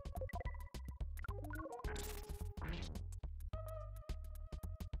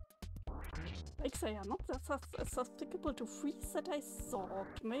 Like they are not as susceptible to freeze that I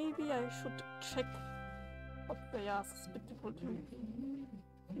thought. Maybe I should check what they are susceptible to.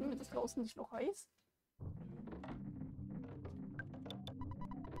 Ist draußen nicht noch heiß?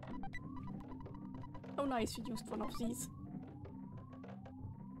 Oh nice, we used one of these.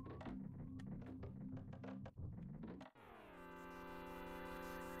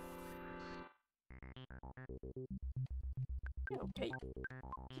 Okay.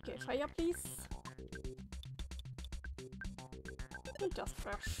 Okay, fire please. And just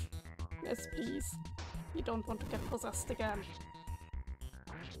bash. Yes, please. You don't want to get possessed again.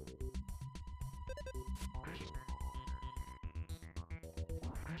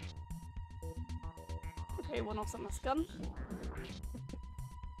 Okay, one of them is gone.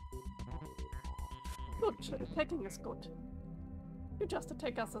 Good, attacking is good. You just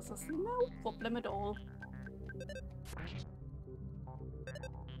attack us, this is no problem at all.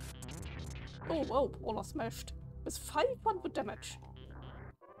 Oh, whoa, all are smashed. With 500 damage.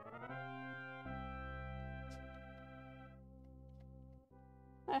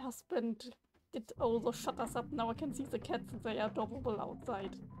 My husband did also shut us up. Now I can see the cats and they are adorable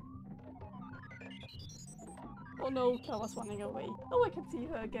outside. Oh no, Kara's running away. Oh, I can see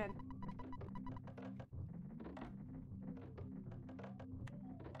her again.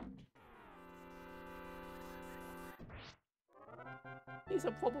 These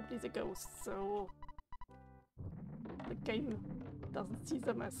are probably the ghosts, so the game doesn't see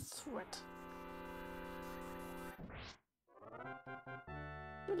them as threat.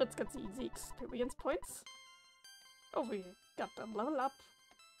 So let's get the easy experience points. Oh, we got them level up.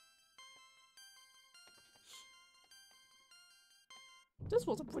 This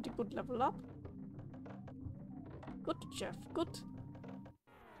was a pretty good level up. Good, Jeff, good.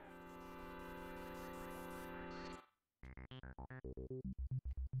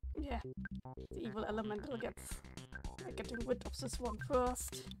 Yeah, the evil elemental gets getting rid of this one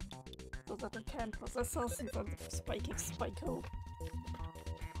first, so that it can possess us, and then spiking Spyco.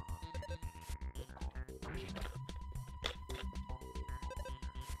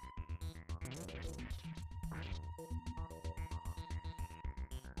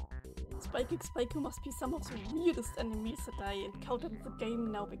 Spiking Spyco must be some of the weirdest enemies that I encountered in the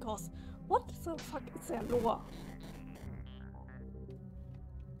game now, because what the fuck is their lore?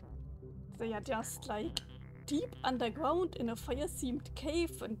 They are just like deep underground in a fire-themed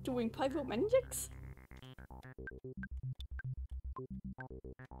cave and doing pyromaniacs?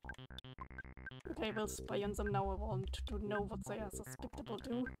 Okay, we'll spy on them now. I want to know what they are susceptible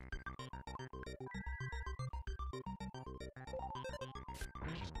to.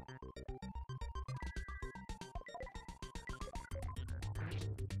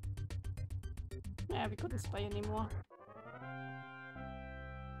 Yeah, we couldn't spy anymore.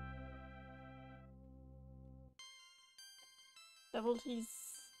 He's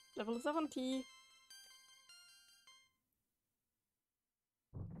level 70.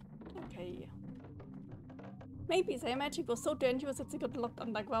 Okay. Maybe their magic was so dangerous that they got locked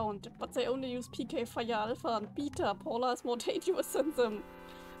underground, but they only use PK Fire Alpha and Beta. Paula is more dangerous than them.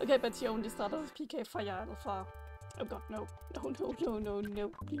 Okay, but she only started with PK Fire Alpha. Oh god, no. No, no, no, no, no,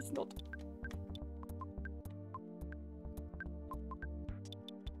 please not.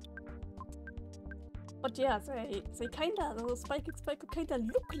 But yeah, they kinda, the Spyco kinda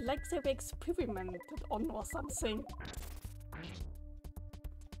look like they were experimented on or something.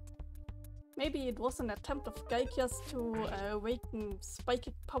 Maybe it was an attempt of Gaikias to awaken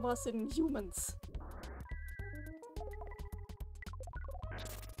psychic powers in humans.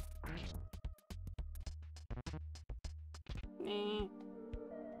 Nah.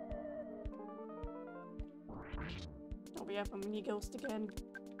 Oh, we have a mini ghost again.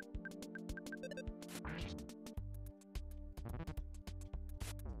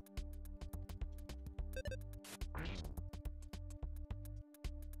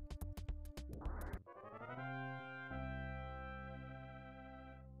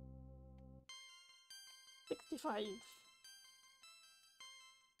 65.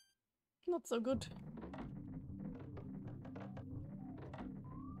 Not so good.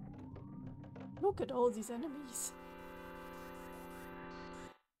 Look at all these enemies.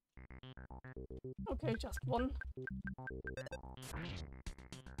 Okay, just one.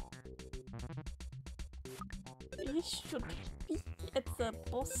 We should be at the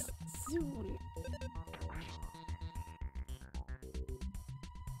boss soon.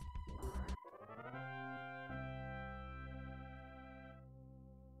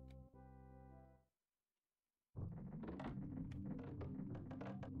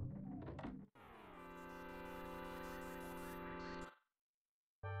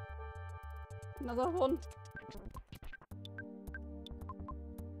 Another one.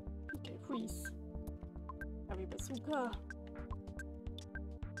 PK freeze. Heavy bazooka.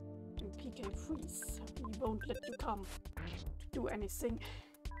 And PK freeze. We won't let you come to do anything.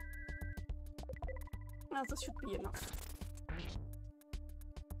 Ah, this should be enough.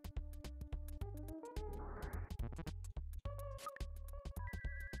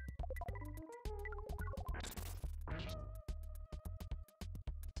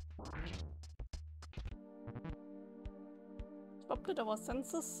 Swapped our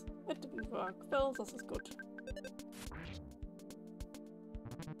senses. It didn't work. Well, this is good.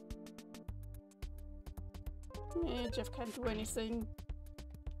 Jeff can't do anything.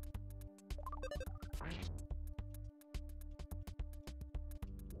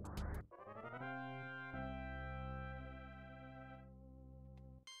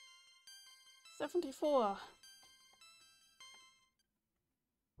 $74.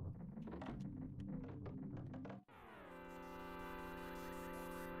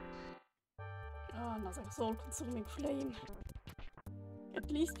 Oh, another soul-consuming flame. At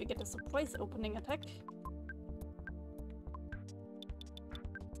least we get a surprise opening attack.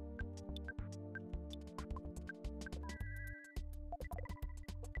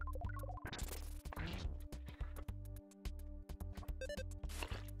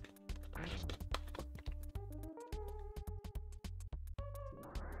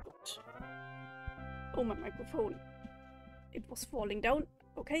 Oh, my microphone. It was falling down.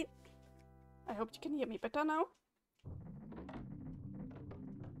 Okay. I hope you can hear me better now.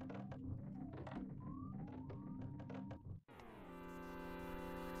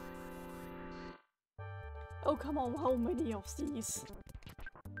 Oh, come on, how many of these?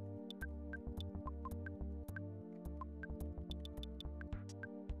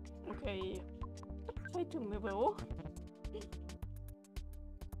 Okay. Let's try to mirror.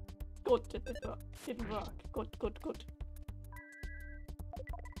 Good, it didn't work. Good, good, good.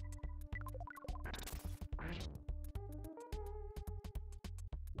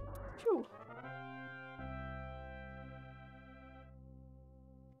 Phew.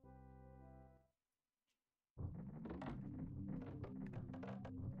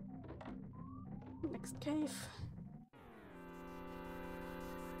 Next cave.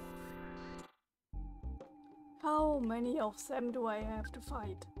 How many of them do I have to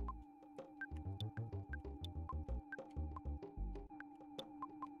fight?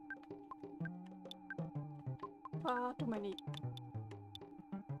 Far too many.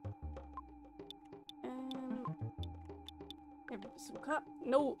 Maybe bazooka?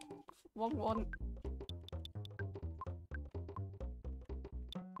 No! Wrong one.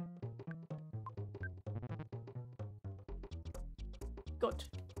 Good.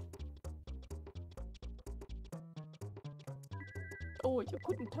 Oh, you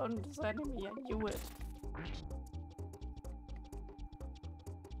couldn't turn this enemy, I knew it.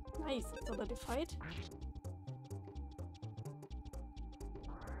 Nice, so that they fight.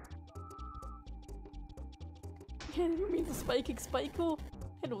 You mean the spiking Spyco?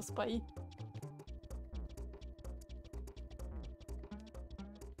 Hello, Spy.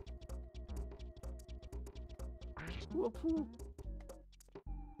 Whoopoo.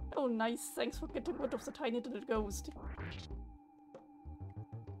 Oh, nice. Thanks for getting rid of the tiny little ghost.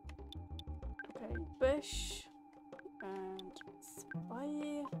 Okay, Bash. And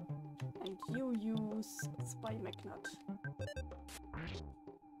Spy. And you use Spy Magnet.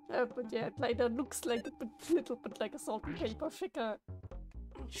 But yeah, it later looks like a little bit like a salt and pepper shaker.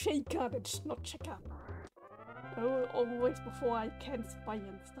 Shaker, that's not checker. Oh, always before I can spy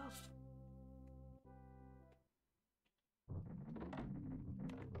and stuff.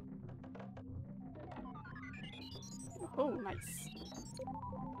 Oh, nice.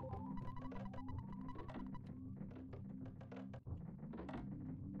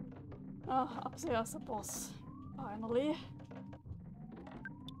 Ah, up there's the boss. Finally.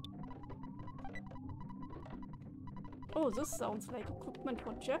 Oh, this sounds like equipment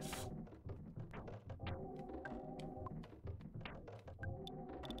for Jeff.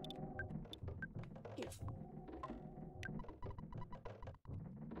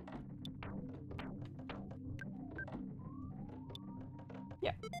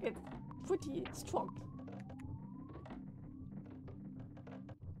 Yeah, it's pretty strong.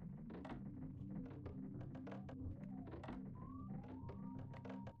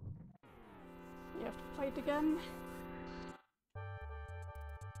 We have to fight again.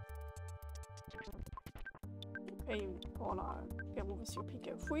 Okay, Paula, go with your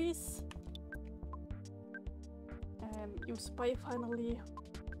PK freeze. You spy finally.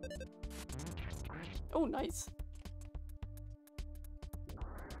 Oh, nice.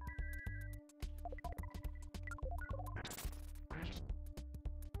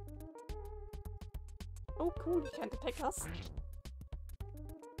 Oh, cool, he can't attack us.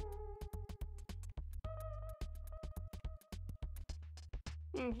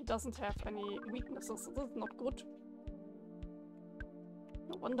 He doesn't have any weaknesses, so this is not good.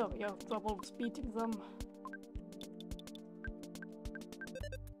 No wonder we have trouble with beating them.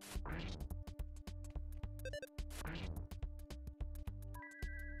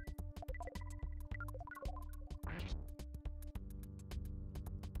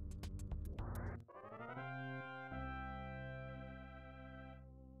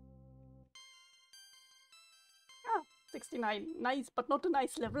 Ah, 69. Nice, but not a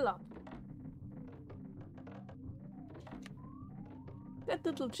nice level up. That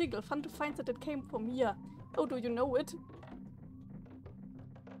little jiggle, fun to find that it came from here. Oh, do you know it?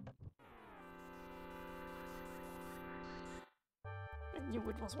 I knew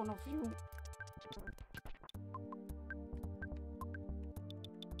it was one of you.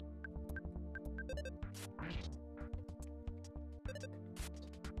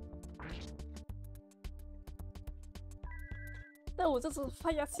 So, this is a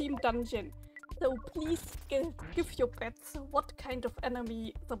fire theme dungeon. So please give your bets what kind of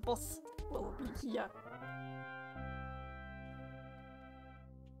enemy the boss will be here.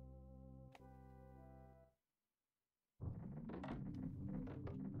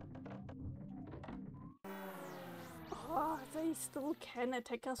 Oh, they still can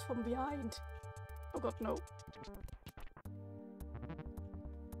attack us from behind. Oh god, no.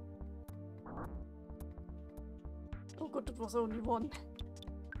 Oh god, it was only one.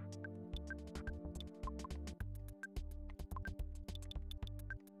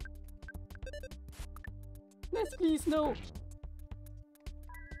 Ness, please, no!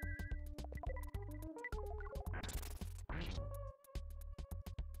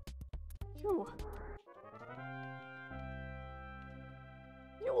 Phew.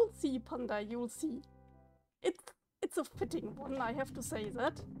 You'll see, Panda, you'll see. It's a fitting one, I have to say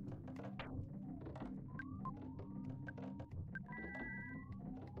that.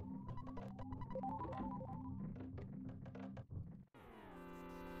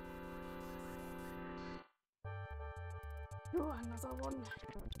 Oh, another one.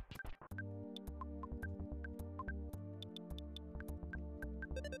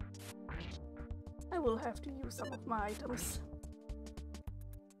 I will have to use some of my items.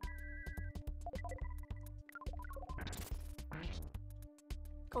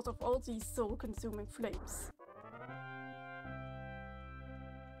 Because of all these soul-consuming flames.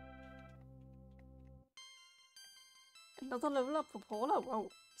 Another level up for Paula? Wow,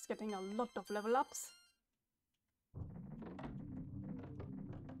 he's getting a lot of level ups.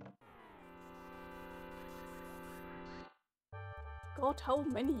 God, how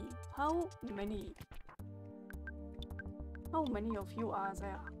many? How many? How many of you are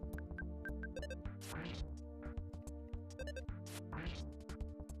there?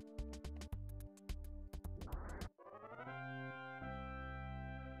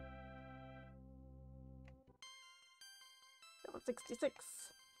 Level 66.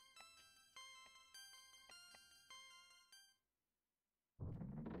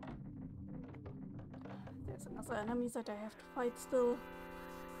 There's another enemy that I have to fight still.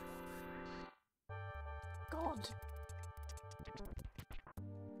 God.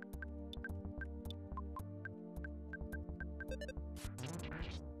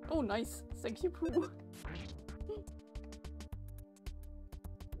 Oh, nice. Thank you, Pooh.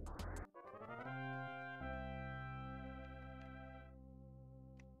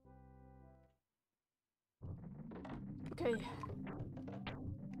 Okay.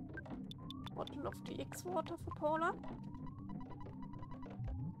 Bottle of GX water for Paula.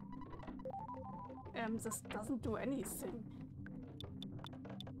 This doesn't do anything.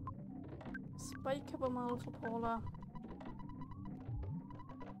 Spike Caramel for Paula.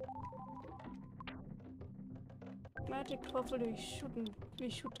 Magic Truffle, we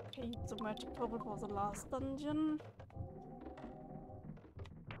should keep the Magic Truffle for the last dungeon.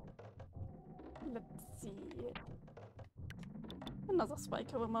 Let's see. Another Spike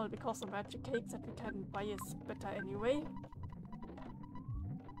Caramel because the magic cake that we can buy is better anyway.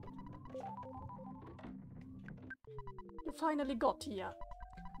 You finally got here.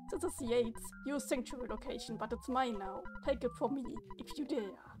 This is the 8th, your sanctuary location, but it's mine now. Take it from me, if you dare.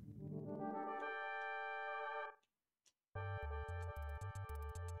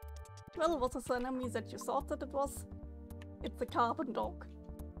 Well, was this enemy that you thought that it was? It's the carbon dog.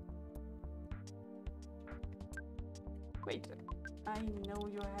 Wait, I know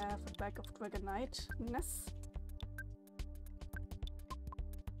you have a bag of Dragonite, Ness.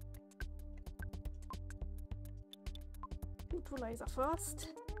 Neutralizer first.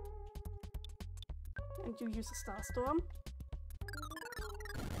 And you use a Starstorm.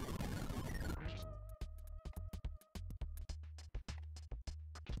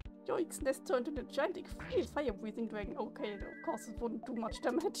 Yoicks, Ness turned into a gigantic fire-breathing dragon. Okay, of course it wouldn't do much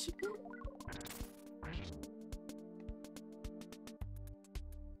damage.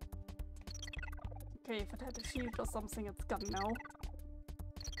 Okay, if it had a shield or something, it's gone now.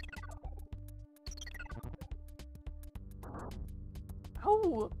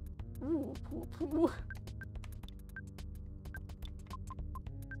 Oh! Ooh, poo poo.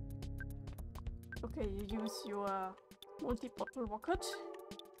 Okay, you use your multi-bottle rocket.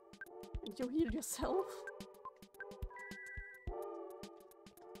 And you heal yourself.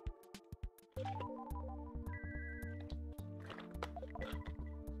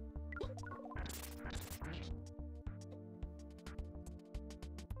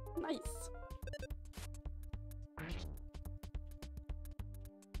 Nice.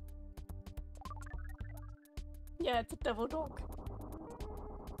 Yeah, it's a devil dog.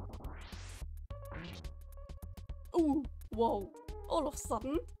 Ooh, whoa. All of a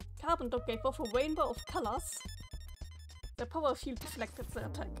sudden, Carbon Dog gave off a rainbow of colors. The power field deflected the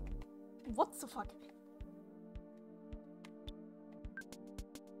attack. What the fuck?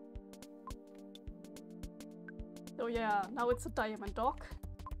 Oh yeah, now it's a Diamond Dog.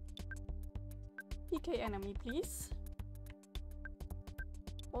 PK enemy, please.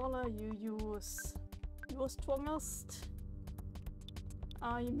 Waller, you use your strongest.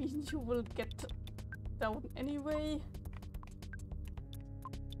 I mean, you will get down anyway.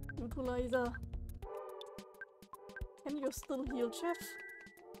 Neutralizer. Can you still heal, Chef?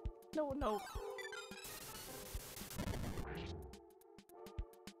 No, no.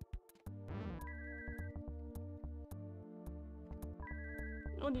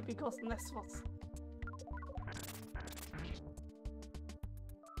 Only because Ness was.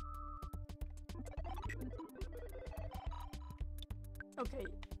 Okay,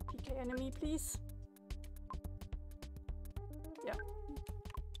 PK enemy, please. Yeah.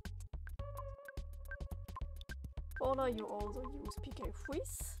 Order, you also use PK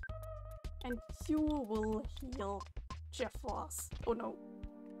freeze. And you will heal Jeff for us. Oh no.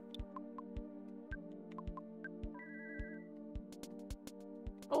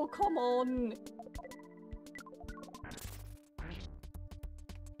 Oh, come on!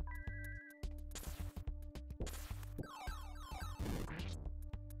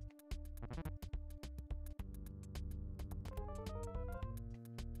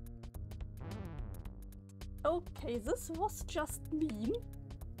 Okay, this was just mean.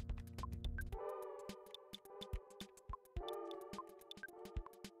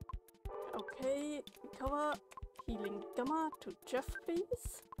 Okay, recover. Healing Gamma to Jeff,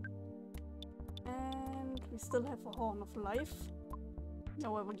 please. And we still have a Horn of Life.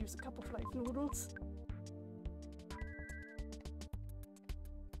 Now I will use a cup of life noodles.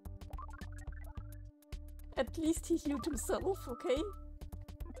 At least he healed himself, okay?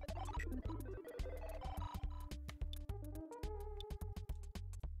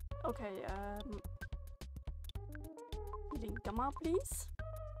 Okay, healing Gamma, please.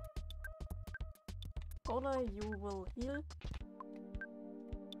 Order, you will heal.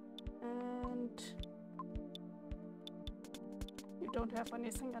 And you don't have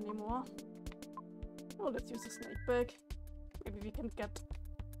anything anymore. Oh, let's use a snake bag. Maybe we can get...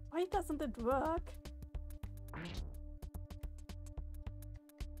 Why doesn't it work?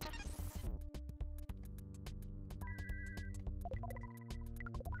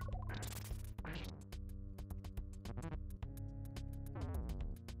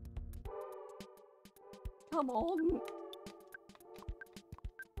 Come on!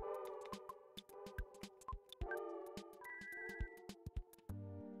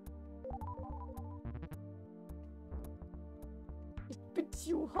 It bit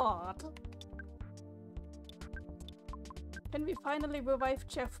you hard. Can we finally revive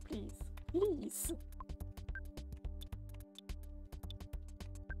Jeff, please? Please!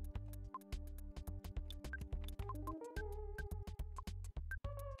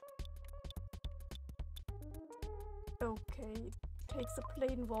 Okay, takes a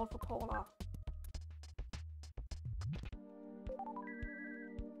plain wall for Paula.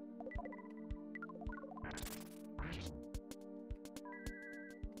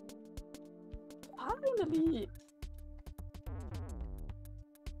 Finally!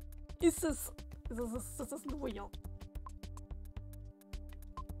 This isn't real.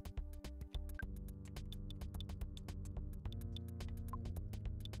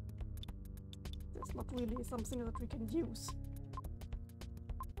 There's not really something that we can use.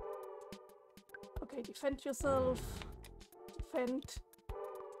 Okay, defend yourself. Defend.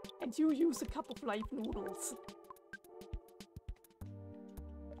 And you use a cup of life noodles.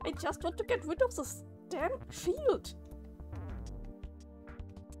 I just want to get rid of this damn shield.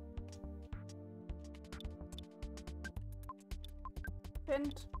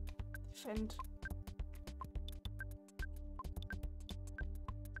 Defend. Defend.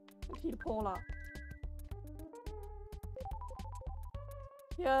 And heal Paula.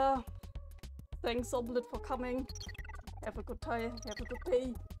 Yeah. Thanks, Omelette, for coming. Have a good time. Have a good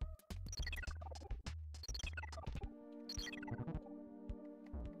day.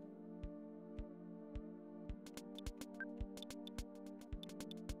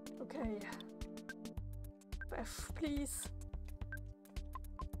 Okay. Beth, please.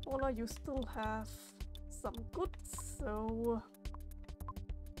 Paula, you still have some goods, so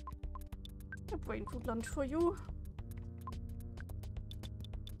a brain food lunch for you.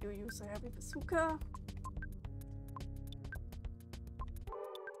 You use a heavy bazooka.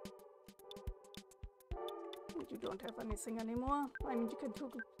 And you don't have anything anymore. I mean, you can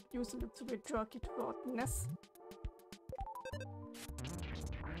use a little bit jerky toward Ness.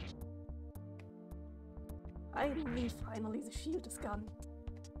 Finally the shield is gone.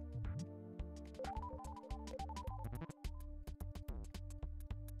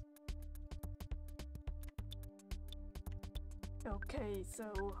 Okay,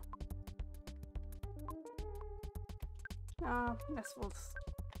 so Ness will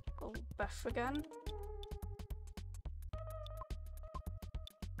go Beth again.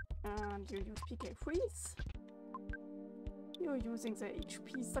 And you use PK Freeze. You're using the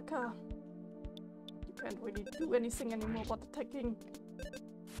HP sucker. You can't really do anything anymore but attacking.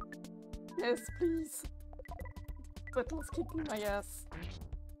 Yes, please. Battle's kicking my ass.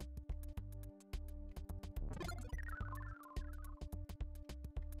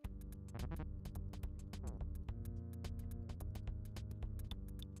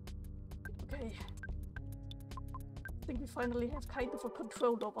 Okay. I think we finally have kind of a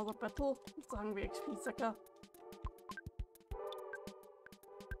control over the battle with the Hungry XP Sucker.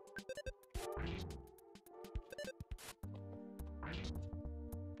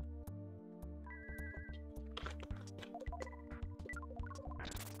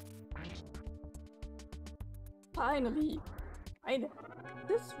 Finally!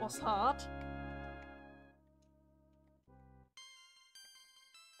 This was hard.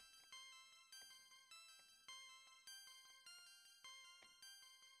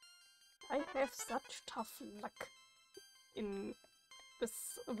 I have such tough luck in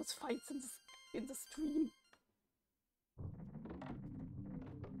this fights in the stream.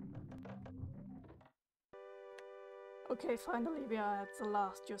 Okay, finally we are at the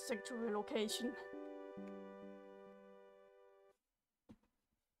last Sanctuary location.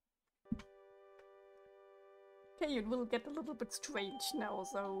 Okay, it will get a little bit strange now,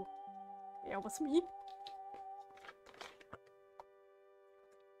 so bear with me.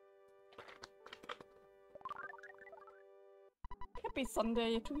 Happy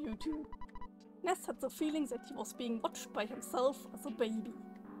Sunday to you too. Ness had the feeling that he was being watched by himself as a baby.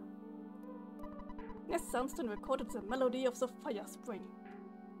 Ness Soundston recorded the melody of the fire spring.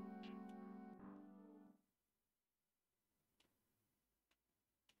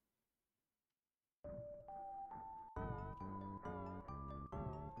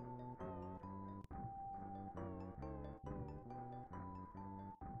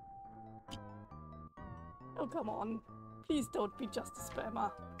 Oh, come on. Please don't be just a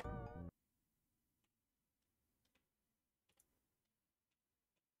spammer.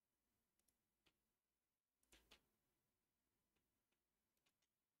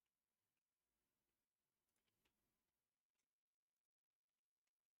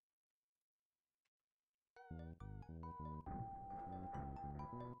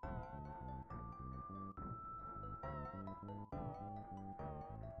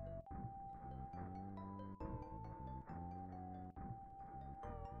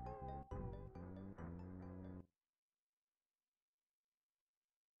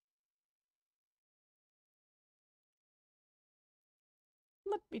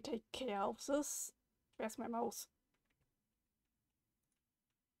 Let me take care of this. Where's my mouse?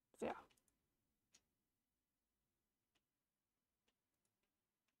 There.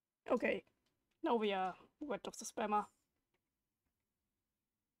 Okay, now we are rid of the spammer.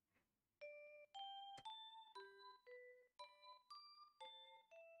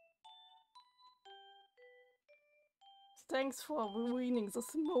 thanks for ruining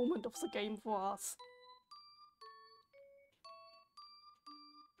this moment of the game for us.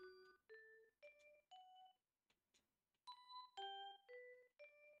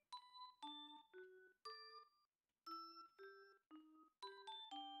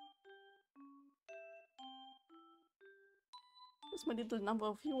 With my little number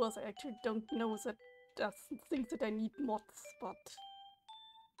of viewers, I actually don't know that there's things that I need mods, but...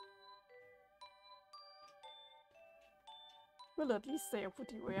 well, at least they are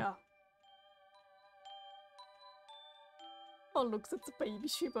pretty rare. Oh look, that's a baby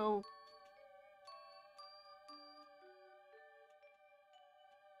Shivo.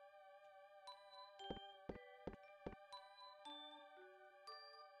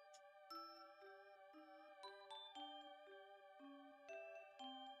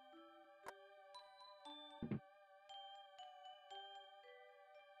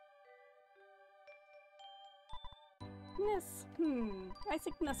 Ness. I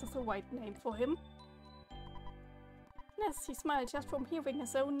think Ness is the right name for him. Ness, he smiled just from hearing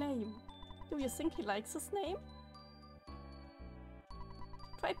his own name. Do you think he likes his name?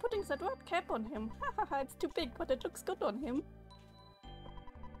 Try putting that red cap on him. Hahaha, it's too big, but it looks good on him.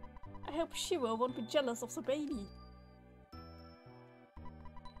 I hope Shiro won't be jealous of the baby.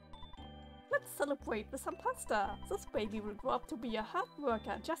 Let's celebrate with some pasta. This baby will grow up to be a hard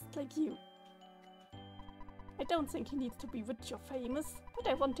worker just like you. I don't think he needs to be rich or famous, but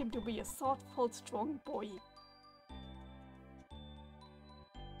I want him to be a thoughtful, strong boy.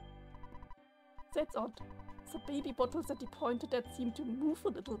 That's odd. The baby bottles that he pointed at seem to move a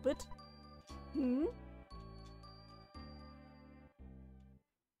little bit.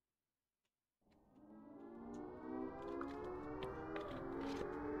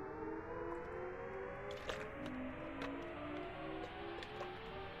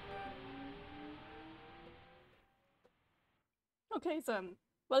 Okay then,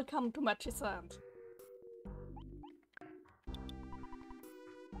 welcome to Magicant.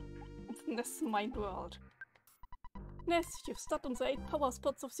 It's Ness' mind world. Ness, you've stood on the 8 power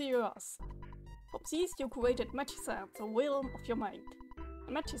spots of the Earth. From these you created Magicant, the realm of your mind.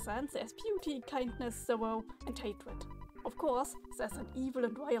 In Magicant there's beauty, kindness, sorrow and hatred. Of course, there's an evil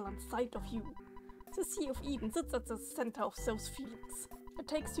and violent side of you. The Sea of Eden sits at the center of those feelings. It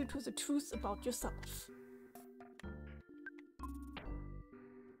takes you to the truth about yourself.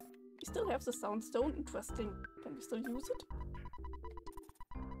 We still have the sound stone, interesting. Can we still use it?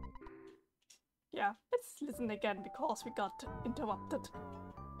 Yeah, let's listen again because we got interrupted.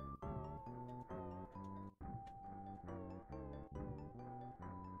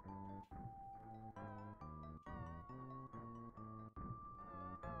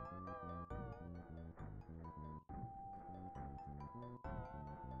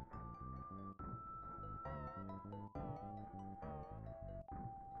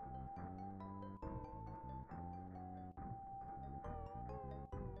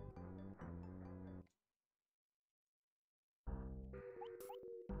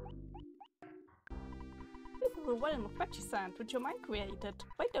 This is a realm of Magicant which your mind created.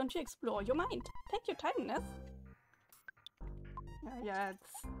 Why don't you explore your mind? Take your time, Ness. Yeah,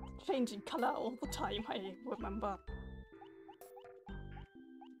 it's changing color all the time, I remember.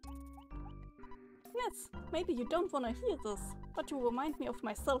 Ness, maybe you don't want to hear this, but you remind me of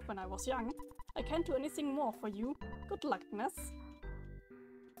myself when I was young. I can't do anything more for you. Good luck, Ness.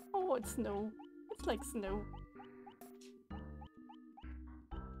 Oh, it's snow. It's like snow.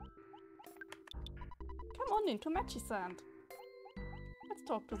 Come on into Magicant. Let's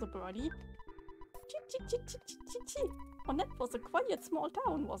talk to the birdie. Chi-chi-chi-chi-chi-chi-chi. Oh, that was a quiet small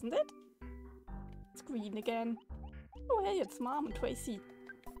town, wasn't it? It's green again. Oh hey, it's Mom and Tracy.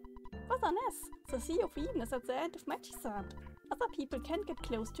 Brother Ness, the Sea of Eden is at the end of Magicant. Other people can't get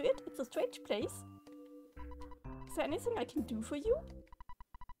close to it. It's a strange place. Is there anything I can do for you?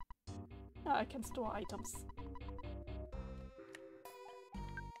 I can store items.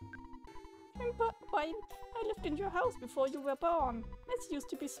 Fine. I lived in your house before you were born. Ness used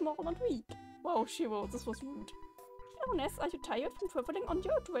to be small and weak. Wow, Shiro, this was rude. Oh, Ness, are you tired from traveling on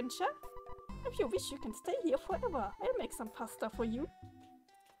your adventure? If you wish, you can stay here forever. I'll make some pasta for you.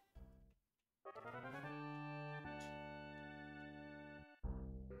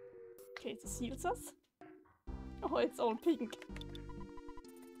 Okay, this heals us. Oh, it's all pink.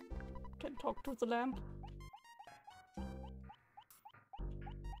 Can talk to the lamp.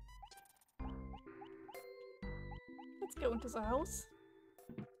 Let's go into the house.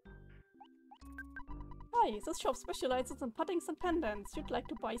 Hi, this shop specializes in puddings and pendants. You'd like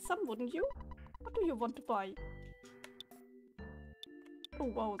to buy some, wouldn't you? What do you want to buy?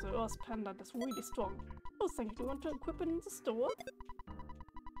 Oh wow, the Earth pendant is really strong. Oh, thank you. Do you want to equip it in the store?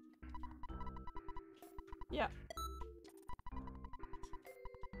 Yeah.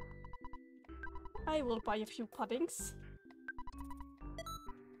 I will buy a few puddings.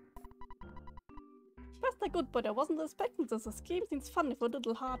 First they're good, but I wasn't expecting this. This game seems fun if a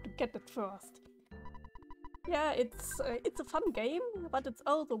little hard to get at first. Yeah, it's a fun game, but it's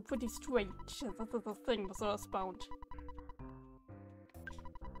also pretty strange. This is the thing with Earthbound.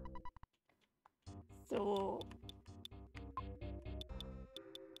 So...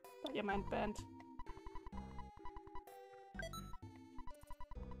 Diamond Band.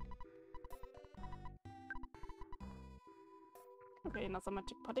 Okay, another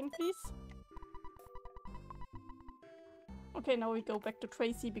magic pudding, please. Okay, now we go back to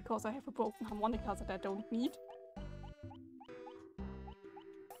Tracy because I have a broken harmonica that I don't need.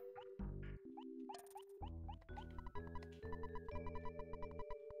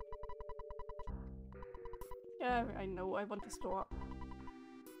 Yeah, I know, I want the store.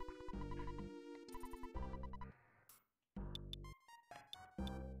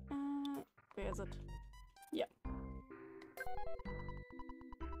 Where is it? Yeah.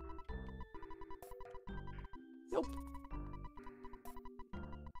 Nope.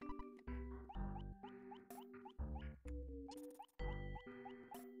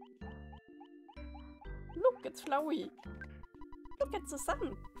 Look, it's flowy. Look at the sun.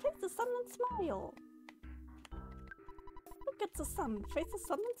 Face the sun and smile. Look at the sun. Face the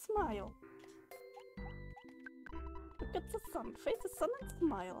sun and smile. Look at the sun. Face the sun and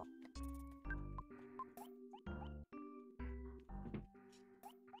smile.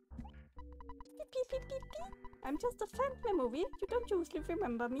 Beep, beep, beep, beep, beep. I'm just a fan memory. You don't usually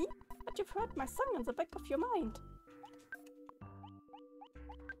remember me, but you've heard my song in the back of your mind.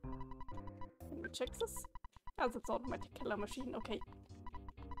 Can we check this? Oh, that's automatic killer machine, okay.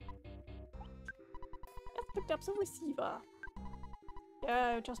 Just picked up the receiver.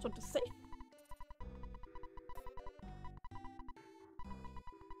 Yeah, I just want to save.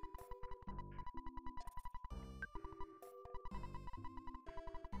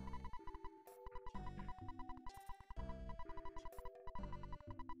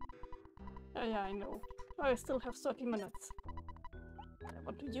 Yeah, I know. I still have 30 minutes. I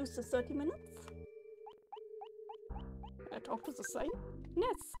want to use the 30 minutes. I talk to the sign.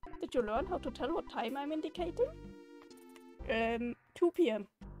 Ness, did you learn how to tell what time I'm indicating? 2 p.m.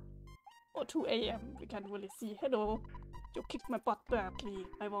 Or 2 a.m. We can't really see. Hello. You kicked my butt badly.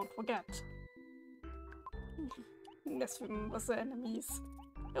 I won't forget. Ness remembers the enemies.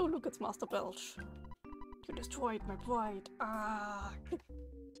 Oh, look, it's Master Belch. You destroyed my pride. Ah.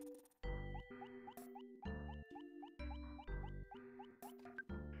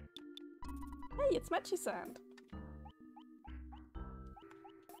 Hey, it's Magicant.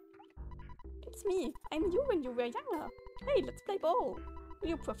 It's me. I'm you when you were younger. Hey, let's play ball. Do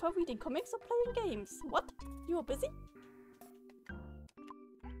you prefer reading comics or playing games? What? You are busy?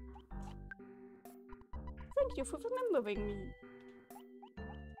 Thank you for remembering me.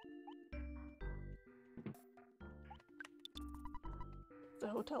 The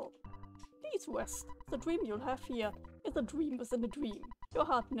hotel. Please rest. The dream you'll have here is a dream within a dream. Your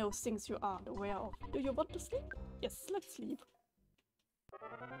heart knows things you aren't aware of. Do you want to sleep? Yes, let's sleep.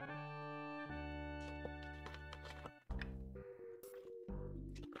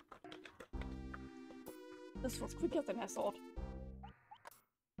 This was quicker than I thought.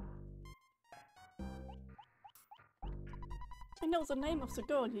 I know the name of the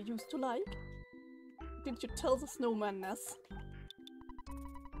girl you used to like. Didn't you tell the snowman, Ness?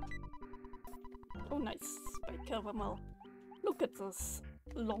 Oh, nice. By caramel. Look at this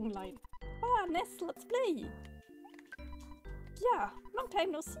long line. Ah, Ness, let's play! Yeah, long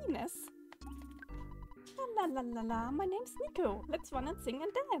time no see, Ness. La la la la la, my name's Nico. Let's run and sing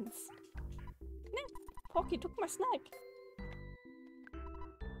and dance. Ness, Porky took my snack.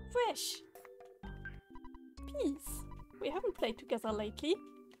 Fresh. Peace. We haven't played together lately.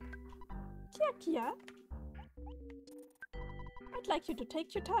 Kia Kia. I'd like you to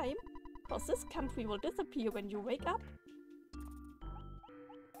take your time, cause this country will disappear when you wake up.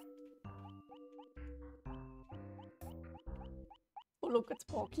 Oh look, it's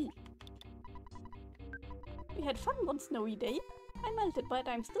Porky. We had fun one snowy day. I melted, but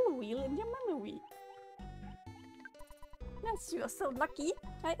I'm still real in your memory. Ness, you are so lucky.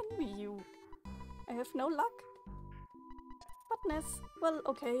 I envy you. I have no luck. But Ness, well,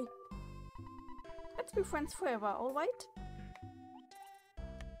 okay. Let's be friends forever, alright?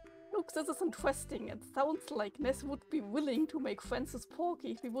 Look, this is interesting. It sounds like Ness would be willing to make friends with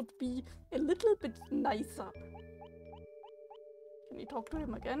Porky if he would be a little bit nicer. Can we talk to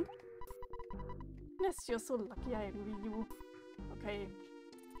him again? Ness, you're so lucky, I envy you. Okay.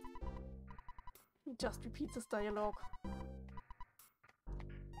 He just repeats his dialogue.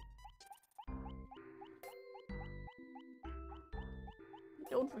 You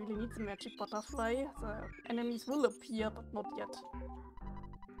don't really need the magic butterfly. The enemies will appear, but not yet.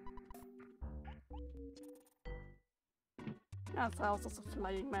 As I was also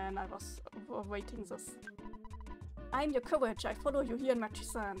flying man, I was awaiting this. I'm your courage, I follow you here in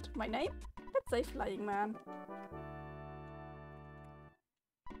Magicant. My name? Let's say Flying Man.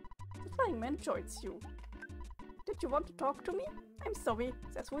 The Flying Man joins you. Did you want to talk to me? I'm sorry,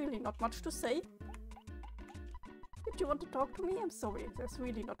 there's really not much to say. Did you want to talk to me? I'm sorry, there's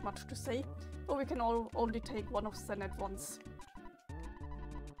really not much to say. Or we can only take one of them at once.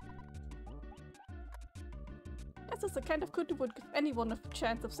 This is the kind of good who would give anyone a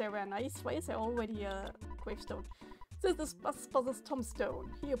chance if they were nice. Why is there already a gravestone? This is Buzz's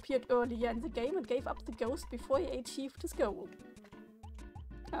tombstone. He appeared earlier in the game and gave up the ghost before he achieved his goal.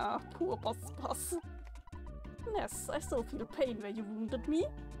 Ah, poor Buzz. Ness, I still feel pain where you wounded me.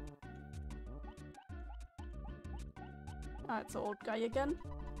 Ah, it's the old guy again.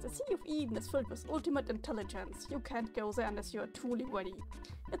 The Sea of Eden is filled with ultimate intelligence. You can't go there unless you are truly ready.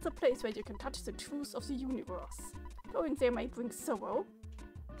 It's a place where you can touch the truth of the universe. Going there may bring sorrow.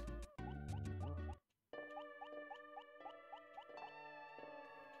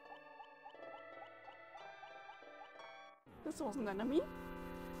 This was an enemy.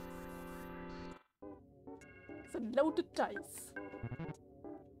 The loaded dice.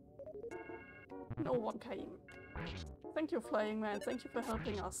 No one came. Thank you, Flying Man. Thank you for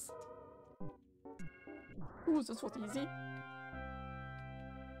helping us. Ooh, this was easy.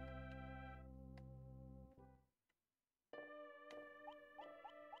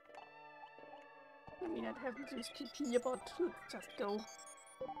 I mean, I haven't used PP, but let's just go.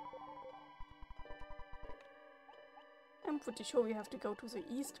 I'm pretty sure we have to go to the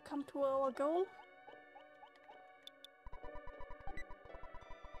east to come to our goal.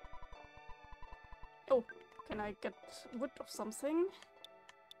 Oh, can I get rid of something?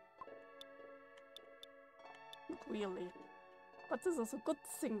 Not really. But this is a good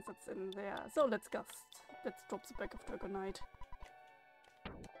thing that's in there. So let's drop the back of Dragonite.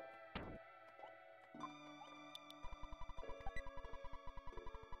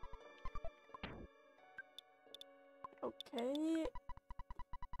 Okay.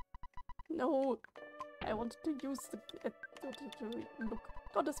 No, I wanted to use the look.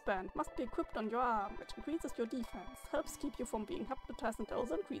 Goddess Band must be equipped on your arm, which increases your defense, helps keep you from being hypnotized, and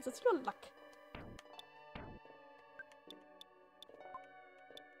also increases your luck.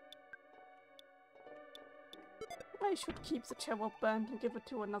 I should keep the Cherub Band and give it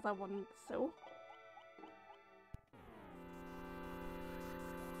to another one, so.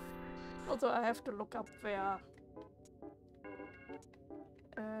 Also, I have to look up where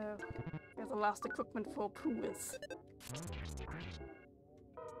the last equipment for Pooh is.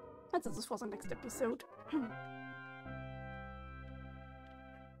 And this is for the next episode.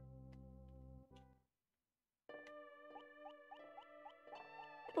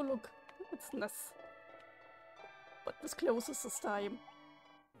 Oh look, it's Ness. But with clothes this time.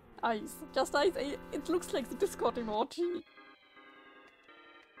 Eyes, just eyes. It looks like the Discord emoji.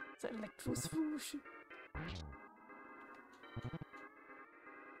 The electro swoosh.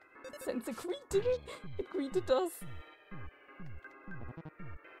 It sends a greeting. It greeted us.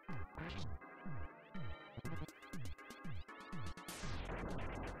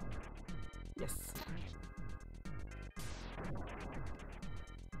 Yes.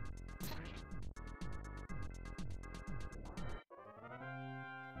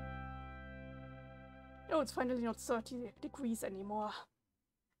 Oh, it's finally not 30 degrees anymore.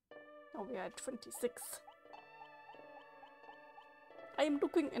 Now we are at 26. I am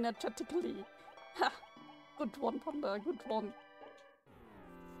looking energetically. Ha! Good one, Panda, good one.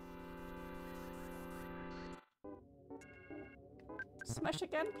 Smash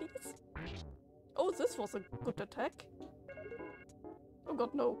again, please. Oh, this was a good attack. Oh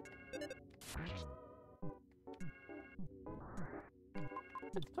god, no.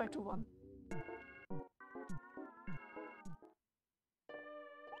 Let's try to run.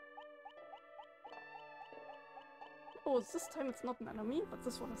 Oh, this time it's not an enemy, but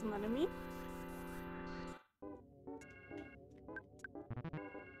this one is an enemy.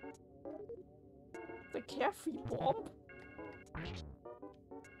 The carefree bomb?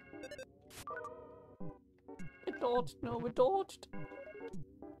 It dodged. No, it dodged.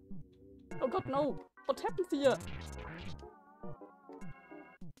 Oh god, no. What happens here?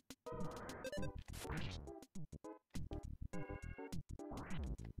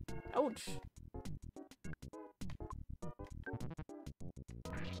 Ouch.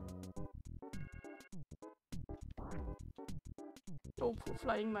 2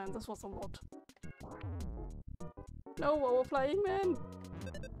 flying men. This was a lot. No, our flying men!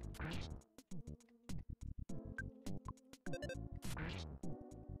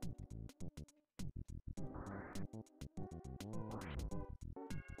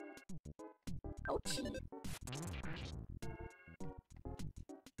 Ouchie.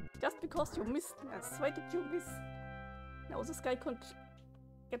 Just because you missed, Ness. Why did you miss? Now this guy could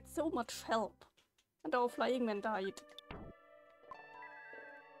get so much help. And our flying man died.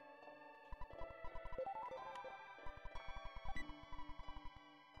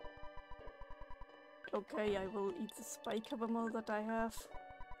 Okay, I will eat the spike caramel that I have.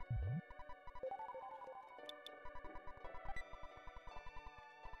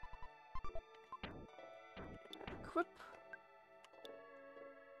 Equip.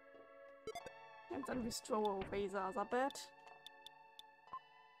 And then we throw away the other bed.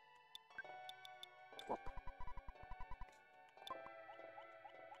 Drop.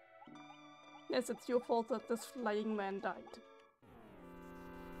 Yes, it's your fault that this flying man died.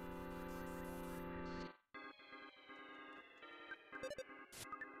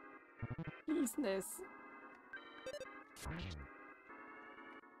 Please, Ness.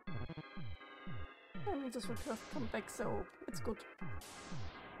 I mean, this will just come back, so it's good.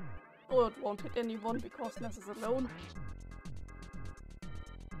 Or it won't hit anyone because Ness is alone.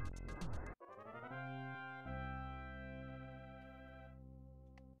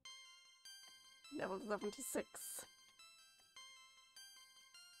 Level 76.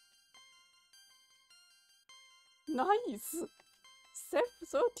 Nice!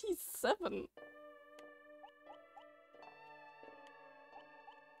 37!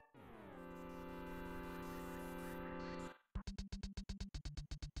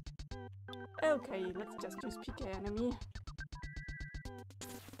 Okay, let's just use PK enemy.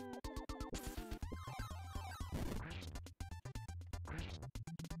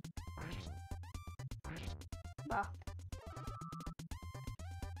 Ah.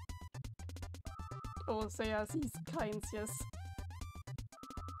 Oh, they are these kinds, yes.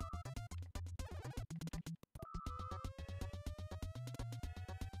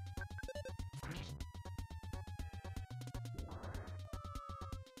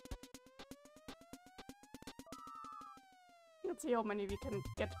 Let's see how many we can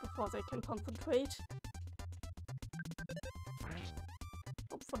get before they can concentrate.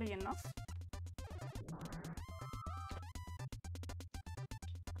 Hopefully enough.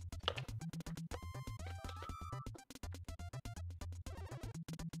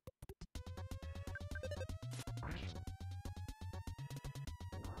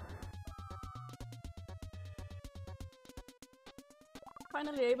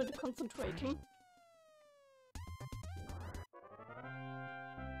 Finally able to concentrate him.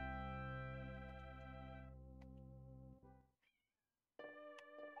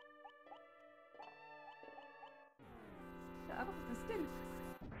 Ja, was ist denn?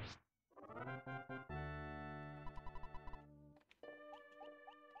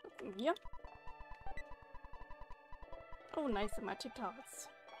 Was denn hier? Oh, nice magic tarts.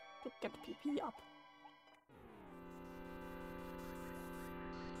 To get PP up.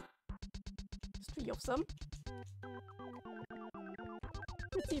 3 of them.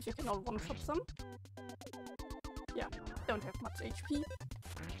 Let's see if you can all one-shot them. Yeah, don't have much HP.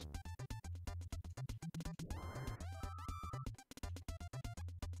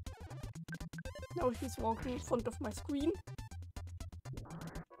 Now she's walking in front of my screen.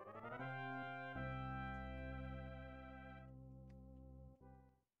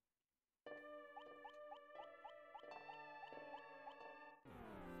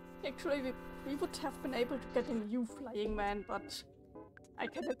 Actually, we would have been able to get a new flying man, but I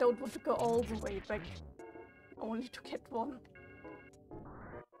kinda don't want to go all the way back, only to get one.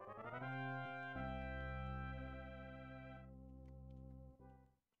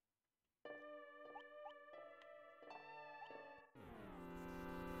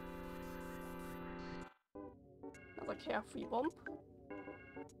 Another carefree bomb.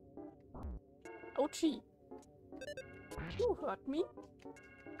 Ouchie! You hurt me.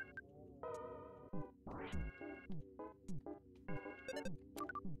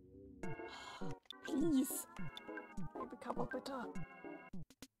 Please! Maybe cover better.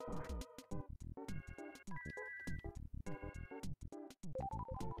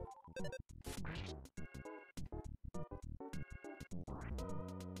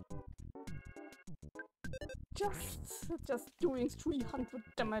 Just doing 300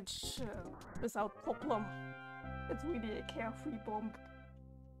 damage without problem. It's really a carefree bomb.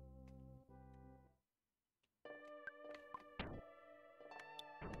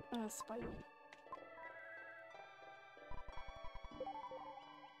 Spy.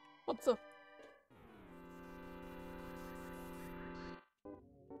 Hotze.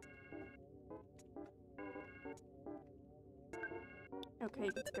 Okay,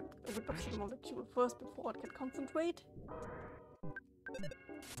 let's get rid of the molecule first before it can concentrate.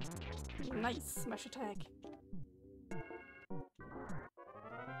 Nice smash attack.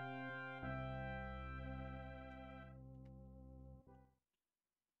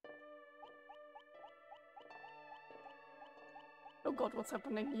 Oh god, what's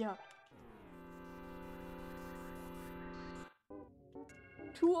happening here?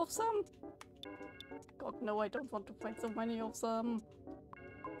 2 of them? God, no, I don't want to fight so many of them.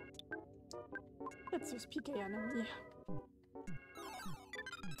 Let's use PK enemy.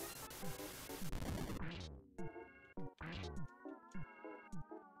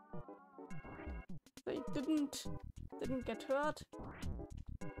 They didn't get hurt.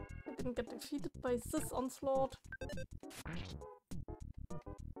 They didn't get defeated by this onslaught.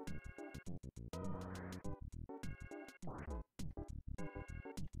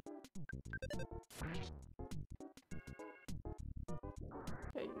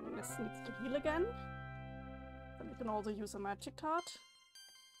 Okay, Ness needs to heal again. Then we can also use a magic card.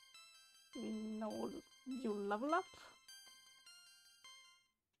 No, you level up.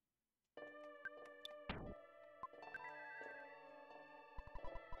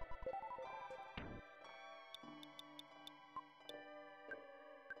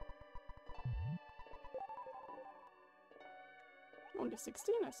 Only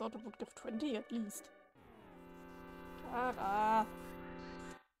 16? I thought it would give 20 at least. Ah.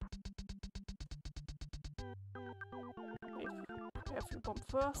 Careful bomb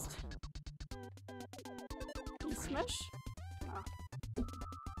first. Please smash. Ah.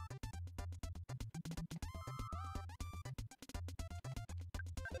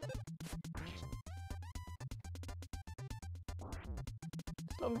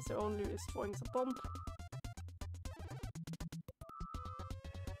 As long as they're only destroying the bomb.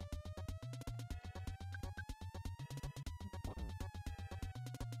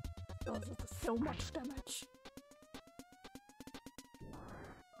 Oh, this is so much damage.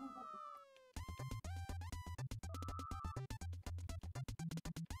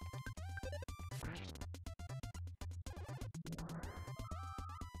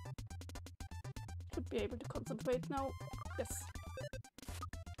 Should be able to concentrate now. Yes.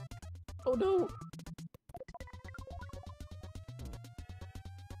 Oh no!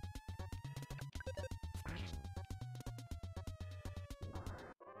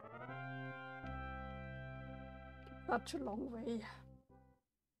 Such a long way.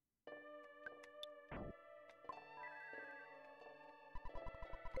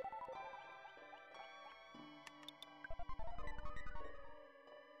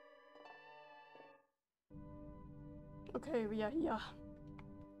 Okay, we are here.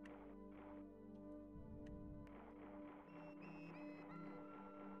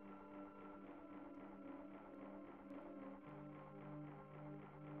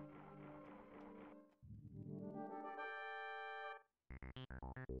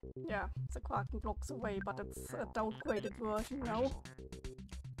 Yeah, the Kraken blocks away, but it's a downgraded version now.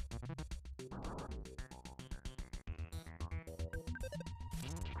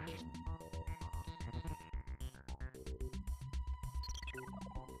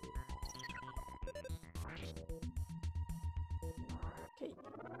 Okay.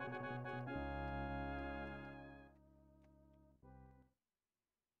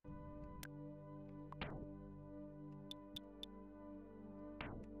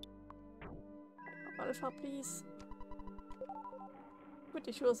 Alpha, please.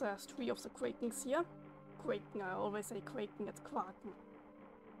 Pretty sure there's 3 of the Krakens here. Kraken, I always say Kraken, it's Kraken.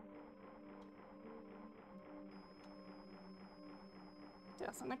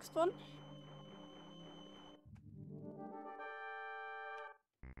 There's the next one.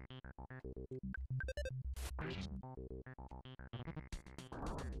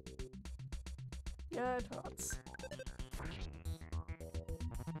 Yeah, it hurts.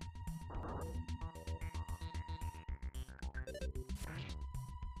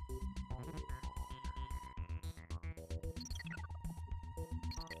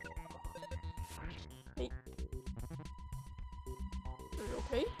 Hey. Are you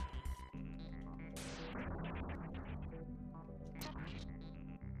okay?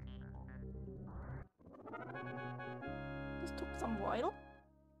 This took some while.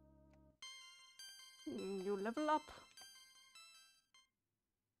 You level up.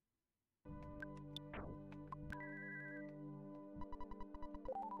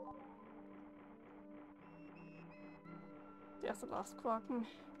 There's the last Kraken.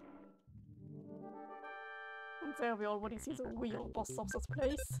 And there we already see the real boss of this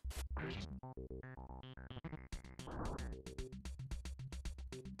place.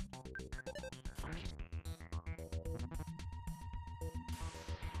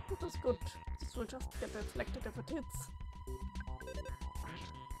 It is good. This will just get reflected if it hits.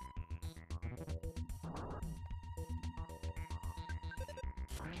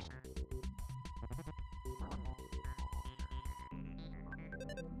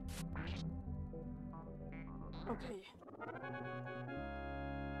 Okay.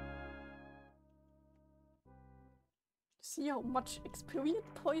 See how much experience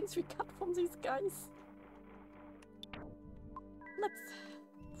points we got from these guys? Let's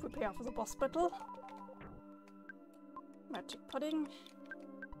prepare for the boss battle. Magic pudding.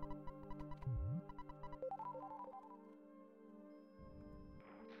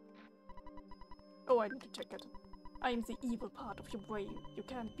 Oh, I need to check it. I am the evil part of your brain. You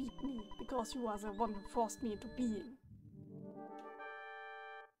can't beat me, because you are the one who forced me into being.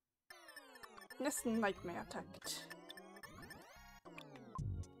 Ness nightmare attacked.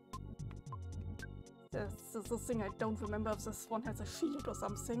 This is the thing I don't remember if this one has a shield or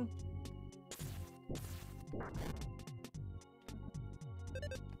something.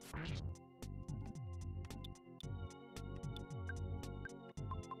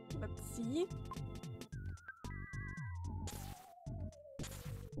 Let's see.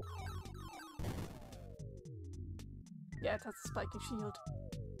 Yeah, it has a spiky shield.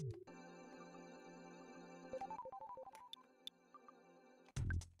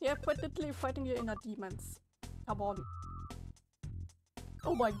 Yeah, quite literally fighting your inner demons. Come on.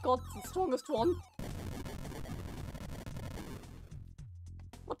 Oh my god, the strongest one!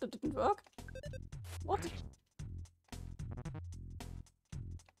 What, that didn't work? What?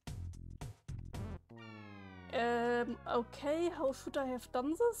 Okay, how should I have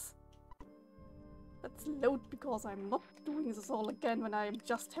done this? Let's load, because I'm not doing this all again when I'm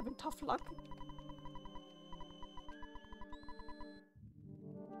just having tough luck.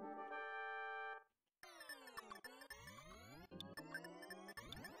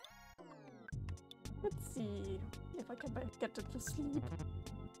 Let's see if I can get it to sleep.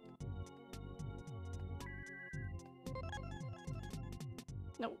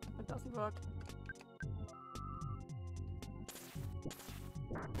 No, it doesn't work.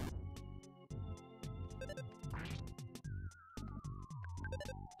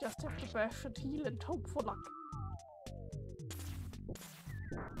 Just have to bash and heal and hope for luck.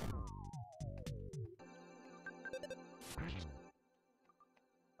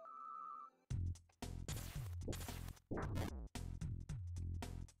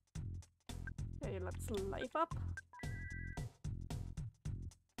 Okay, let's life up.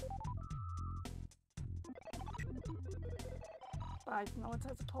 Right, now it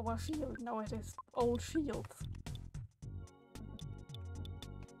has a power shield, now it is old shield.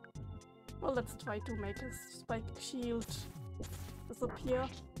 Well, let's try to make a spike shield disappear.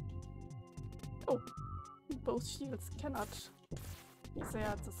 Oh, both shields cannot be there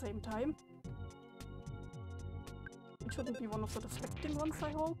at the same time. It shouldn't be one of the deflecting ones,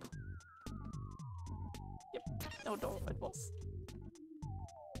 I hope. Yep. Oh no, it was.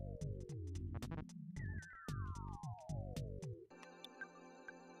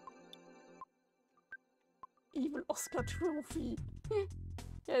 Evil Oscar trophy.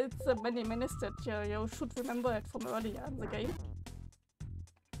 Yeah, it's many minutes that you should remember it from earlier in the game.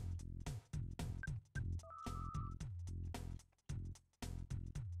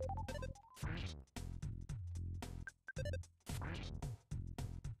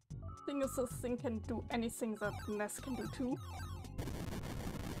 Thing is, this thing can do anything that Ness can do too.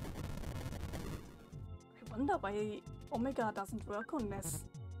 I wonder why Omega doesn't work on Ness.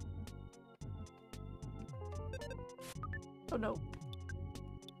 Oh no.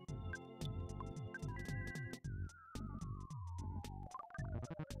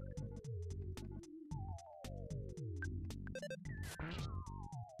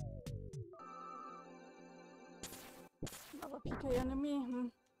 Another PK enemy.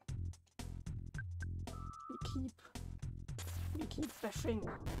 We keep bashing.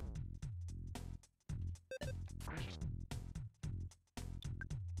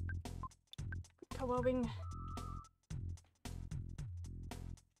 Recovering.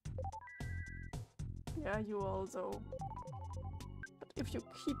 Yeah, you also. But if you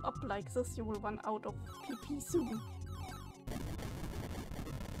keep up like this, you will run out of PP soon.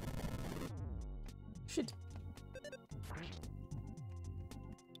 Shit.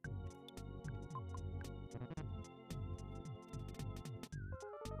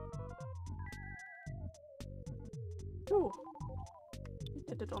 Oh, he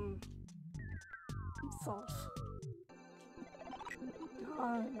did it on himself.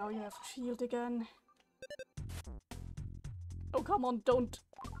 Now you have a shield again. Oh, come on, don't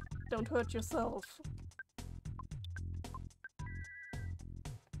hurt yourself.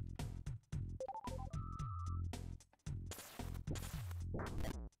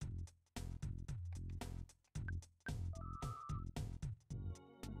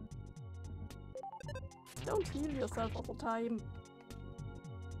 Don't heal yourself all the time.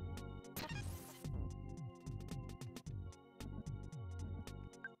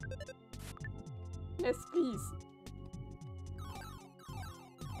 Yes, please.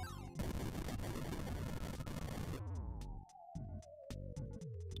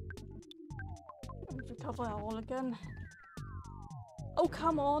 And recover all again. Oh,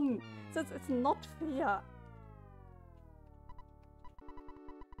 come on! It's not fair.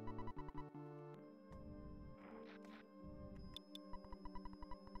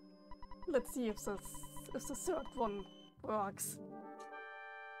 Let's see if the third one works.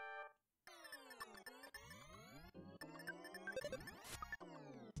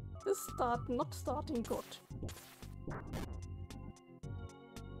 This not starting good.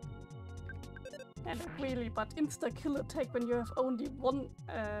 And really, but insta-kill attack when you have only one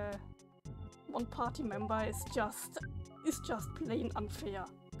party member is just plain unfair.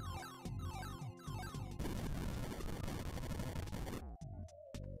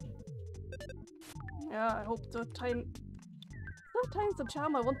 Yeah, I hope the time... Sometimes the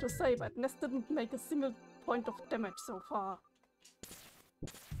charm I want to say, but Ness didn't make a single point of damage so far.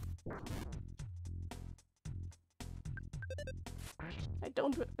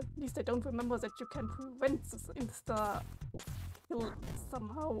 At least I don't remember that you can prevent this insta-kill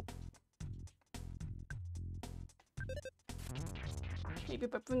somehow. Maybe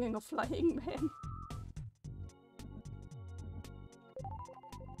by bringing a flying man.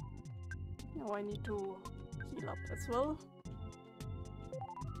 Now I need to heal up as well.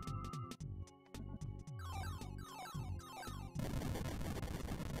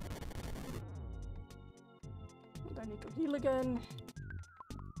 And I need to heal again.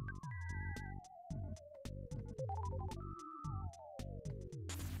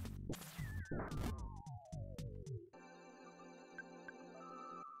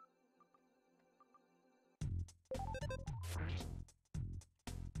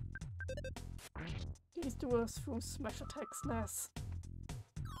 Please do us through smash attacks, Ness.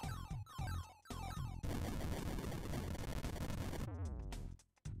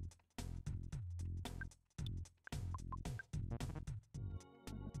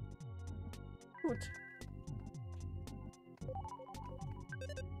 Good.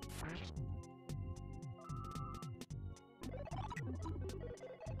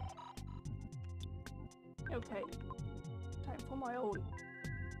 Okay. Time for my own.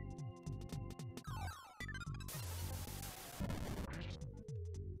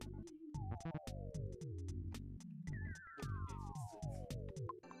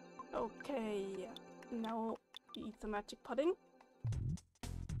 Okay, now eat the magic pudding.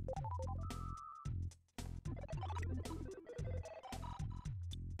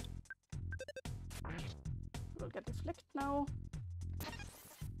 We'll get deflect now.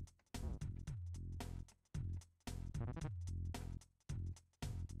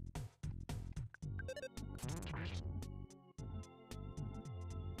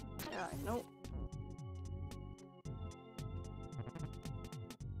 Yeah, I know.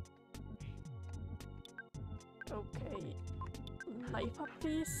 Okay, life up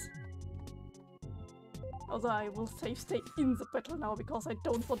please. Although I will stay in the battle now because I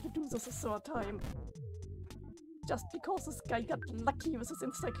don't want to do this a third time. Just because this guy got lucky with his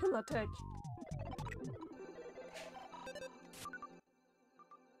insta-kill attack.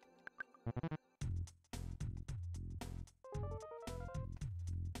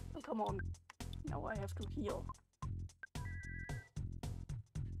 Oh, come on. Now I have to heal.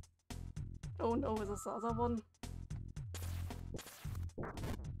 Oh no, is this the other one?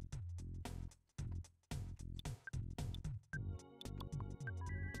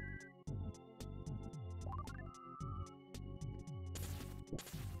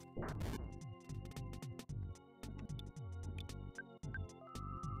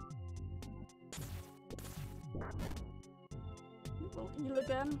 We'll heal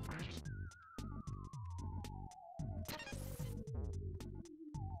again.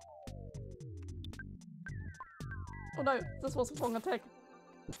 Oh no, this was the wrong attack.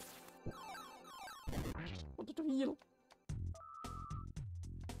 Wanted to heal.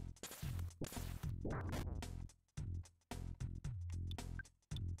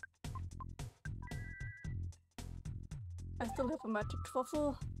 I still have a magic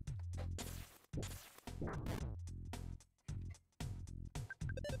truffle.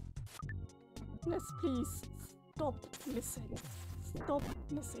 Ness, please. Stop missing. Stop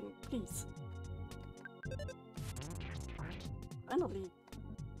missing, please. Finally.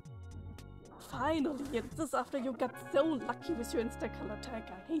 Finally! And this after you got so lucky with your insta-kill attack.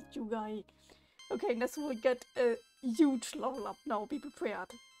 I hate you, guy. Okay, Ness will get a huge level up now. Be prepared.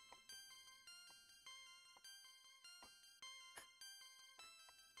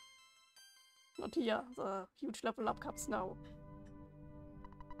 Not here. The huge level up comes now.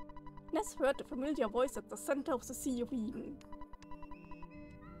 Ness heard a familiar voice at the center of the Sea of Eden.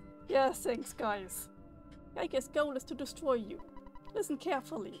 Yes, thanks, guys. Geiger's goal is to destroy you. Listen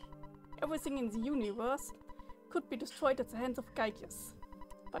carefully. Everything in the universe could be destroyed at the hands of Geiger's.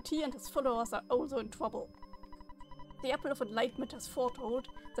 But he and his followers are also in trouble. The Apple of Enlightenment has foretold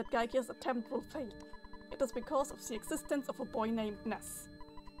that Geiger's attempt will fail. It is because of the existence of a boy named Ness.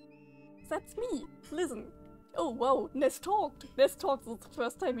 That's me! Listen! Oh wow, Ness talked! Ness talked, this is the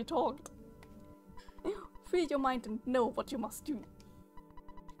first time he talked. Free your mind and know what you must do.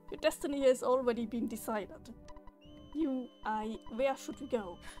 Your destiny has already been decided. Where should we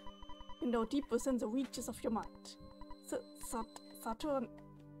go? You know deep within the reaches of your mind. Saturn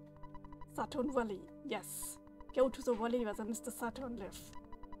Valley, yes. Go to the valley where the Mr. Saturn live.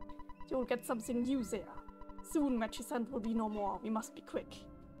 You will get something new there. Soon Magicant will be no more, we must be quick.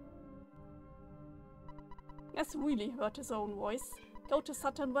 Ness really heard his own voice. Go to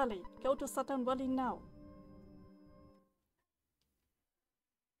Saturn Valley. Go to Saturn Valley now.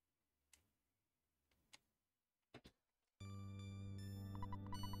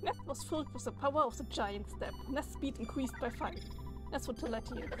 Ness was filled with the power of the giant step. Ness speed increased by 5. Ness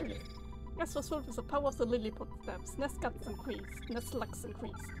vitality increased. Ness was filled with the power of the Lilliput steps. Ness guts increased. Ness lux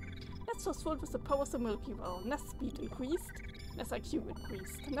increased. Ness was filled with the power of the Milky Way. Ness speed increased. Ness IQ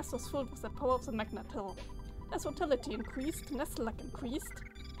increased. Ness was filled with the power of the Magnet Hill. Ness vitality increased. Ness luck increased.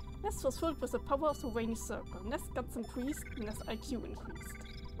 Ness was filled with the power of the rainy circle. Ness guts increased. Ness IQ increased.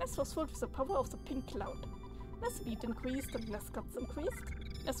 Ness was filled with the power of the pink cloud. Ness speed increased and Ness guts increased.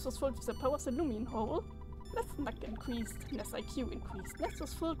 Ness was filled with the power of the Lumion hole. Ness luck increased. Ness IQ increased. Ness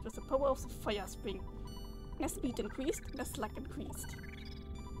was filled with the power of the fire spring. Ness speed increased. Ness luck increased.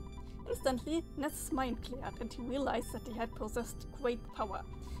 Instantly, Ness's mind cleared and he realized that he had possessed great power.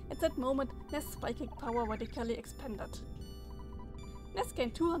 At that moment, Ness's psychic power radically expanded. Ness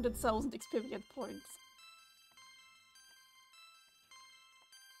gained 200,000 experience points.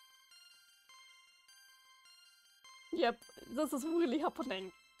 Yep, this is really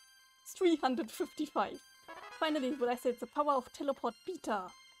happening. It's 355. Finally, will I say the power of Teleport Beta.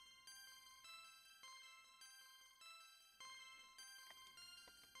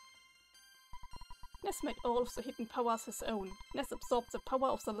 Ness made all of the hidden powers his own. Ness absorbed the power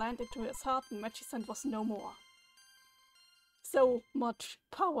of the land into his heart and Magicant was no more. So much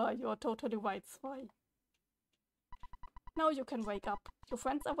power, you're totally right, Zwei. Now you can wake up. Your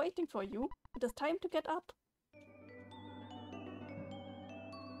friends are waiting for you. It is time to get up.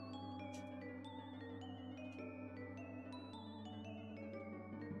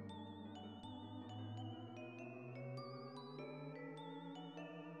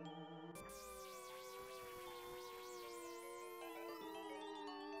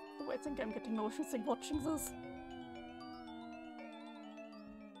 I think I'm getting motion sick watching this.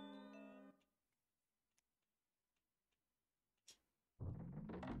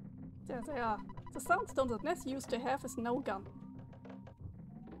 There they are. The soundstone that Ness used to have is now gone.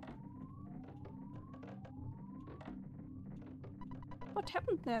 What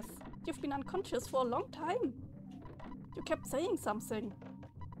happened, Ness? You've been unconscious for a long time. You kept saying something.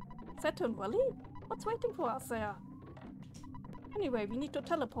 Saturn Valley? What's waiting for us there? Anyway, we need to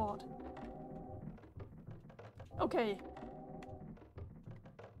teleport. Okay.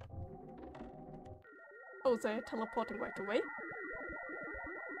 Oh, they're teleporting right away.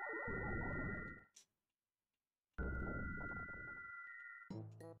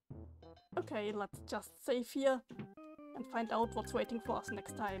 Okay, let's just save here and find out what's waiting for us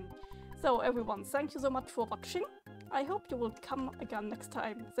next time. So everyone, thank you so much for watching. I hope you will come again next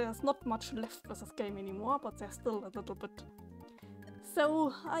time. There's not much left with this game anymore, but there's still a little bit.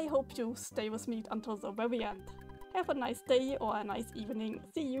 So I hope you stay with me until the very end. Have a nice day or a nice evening.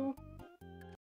 See you!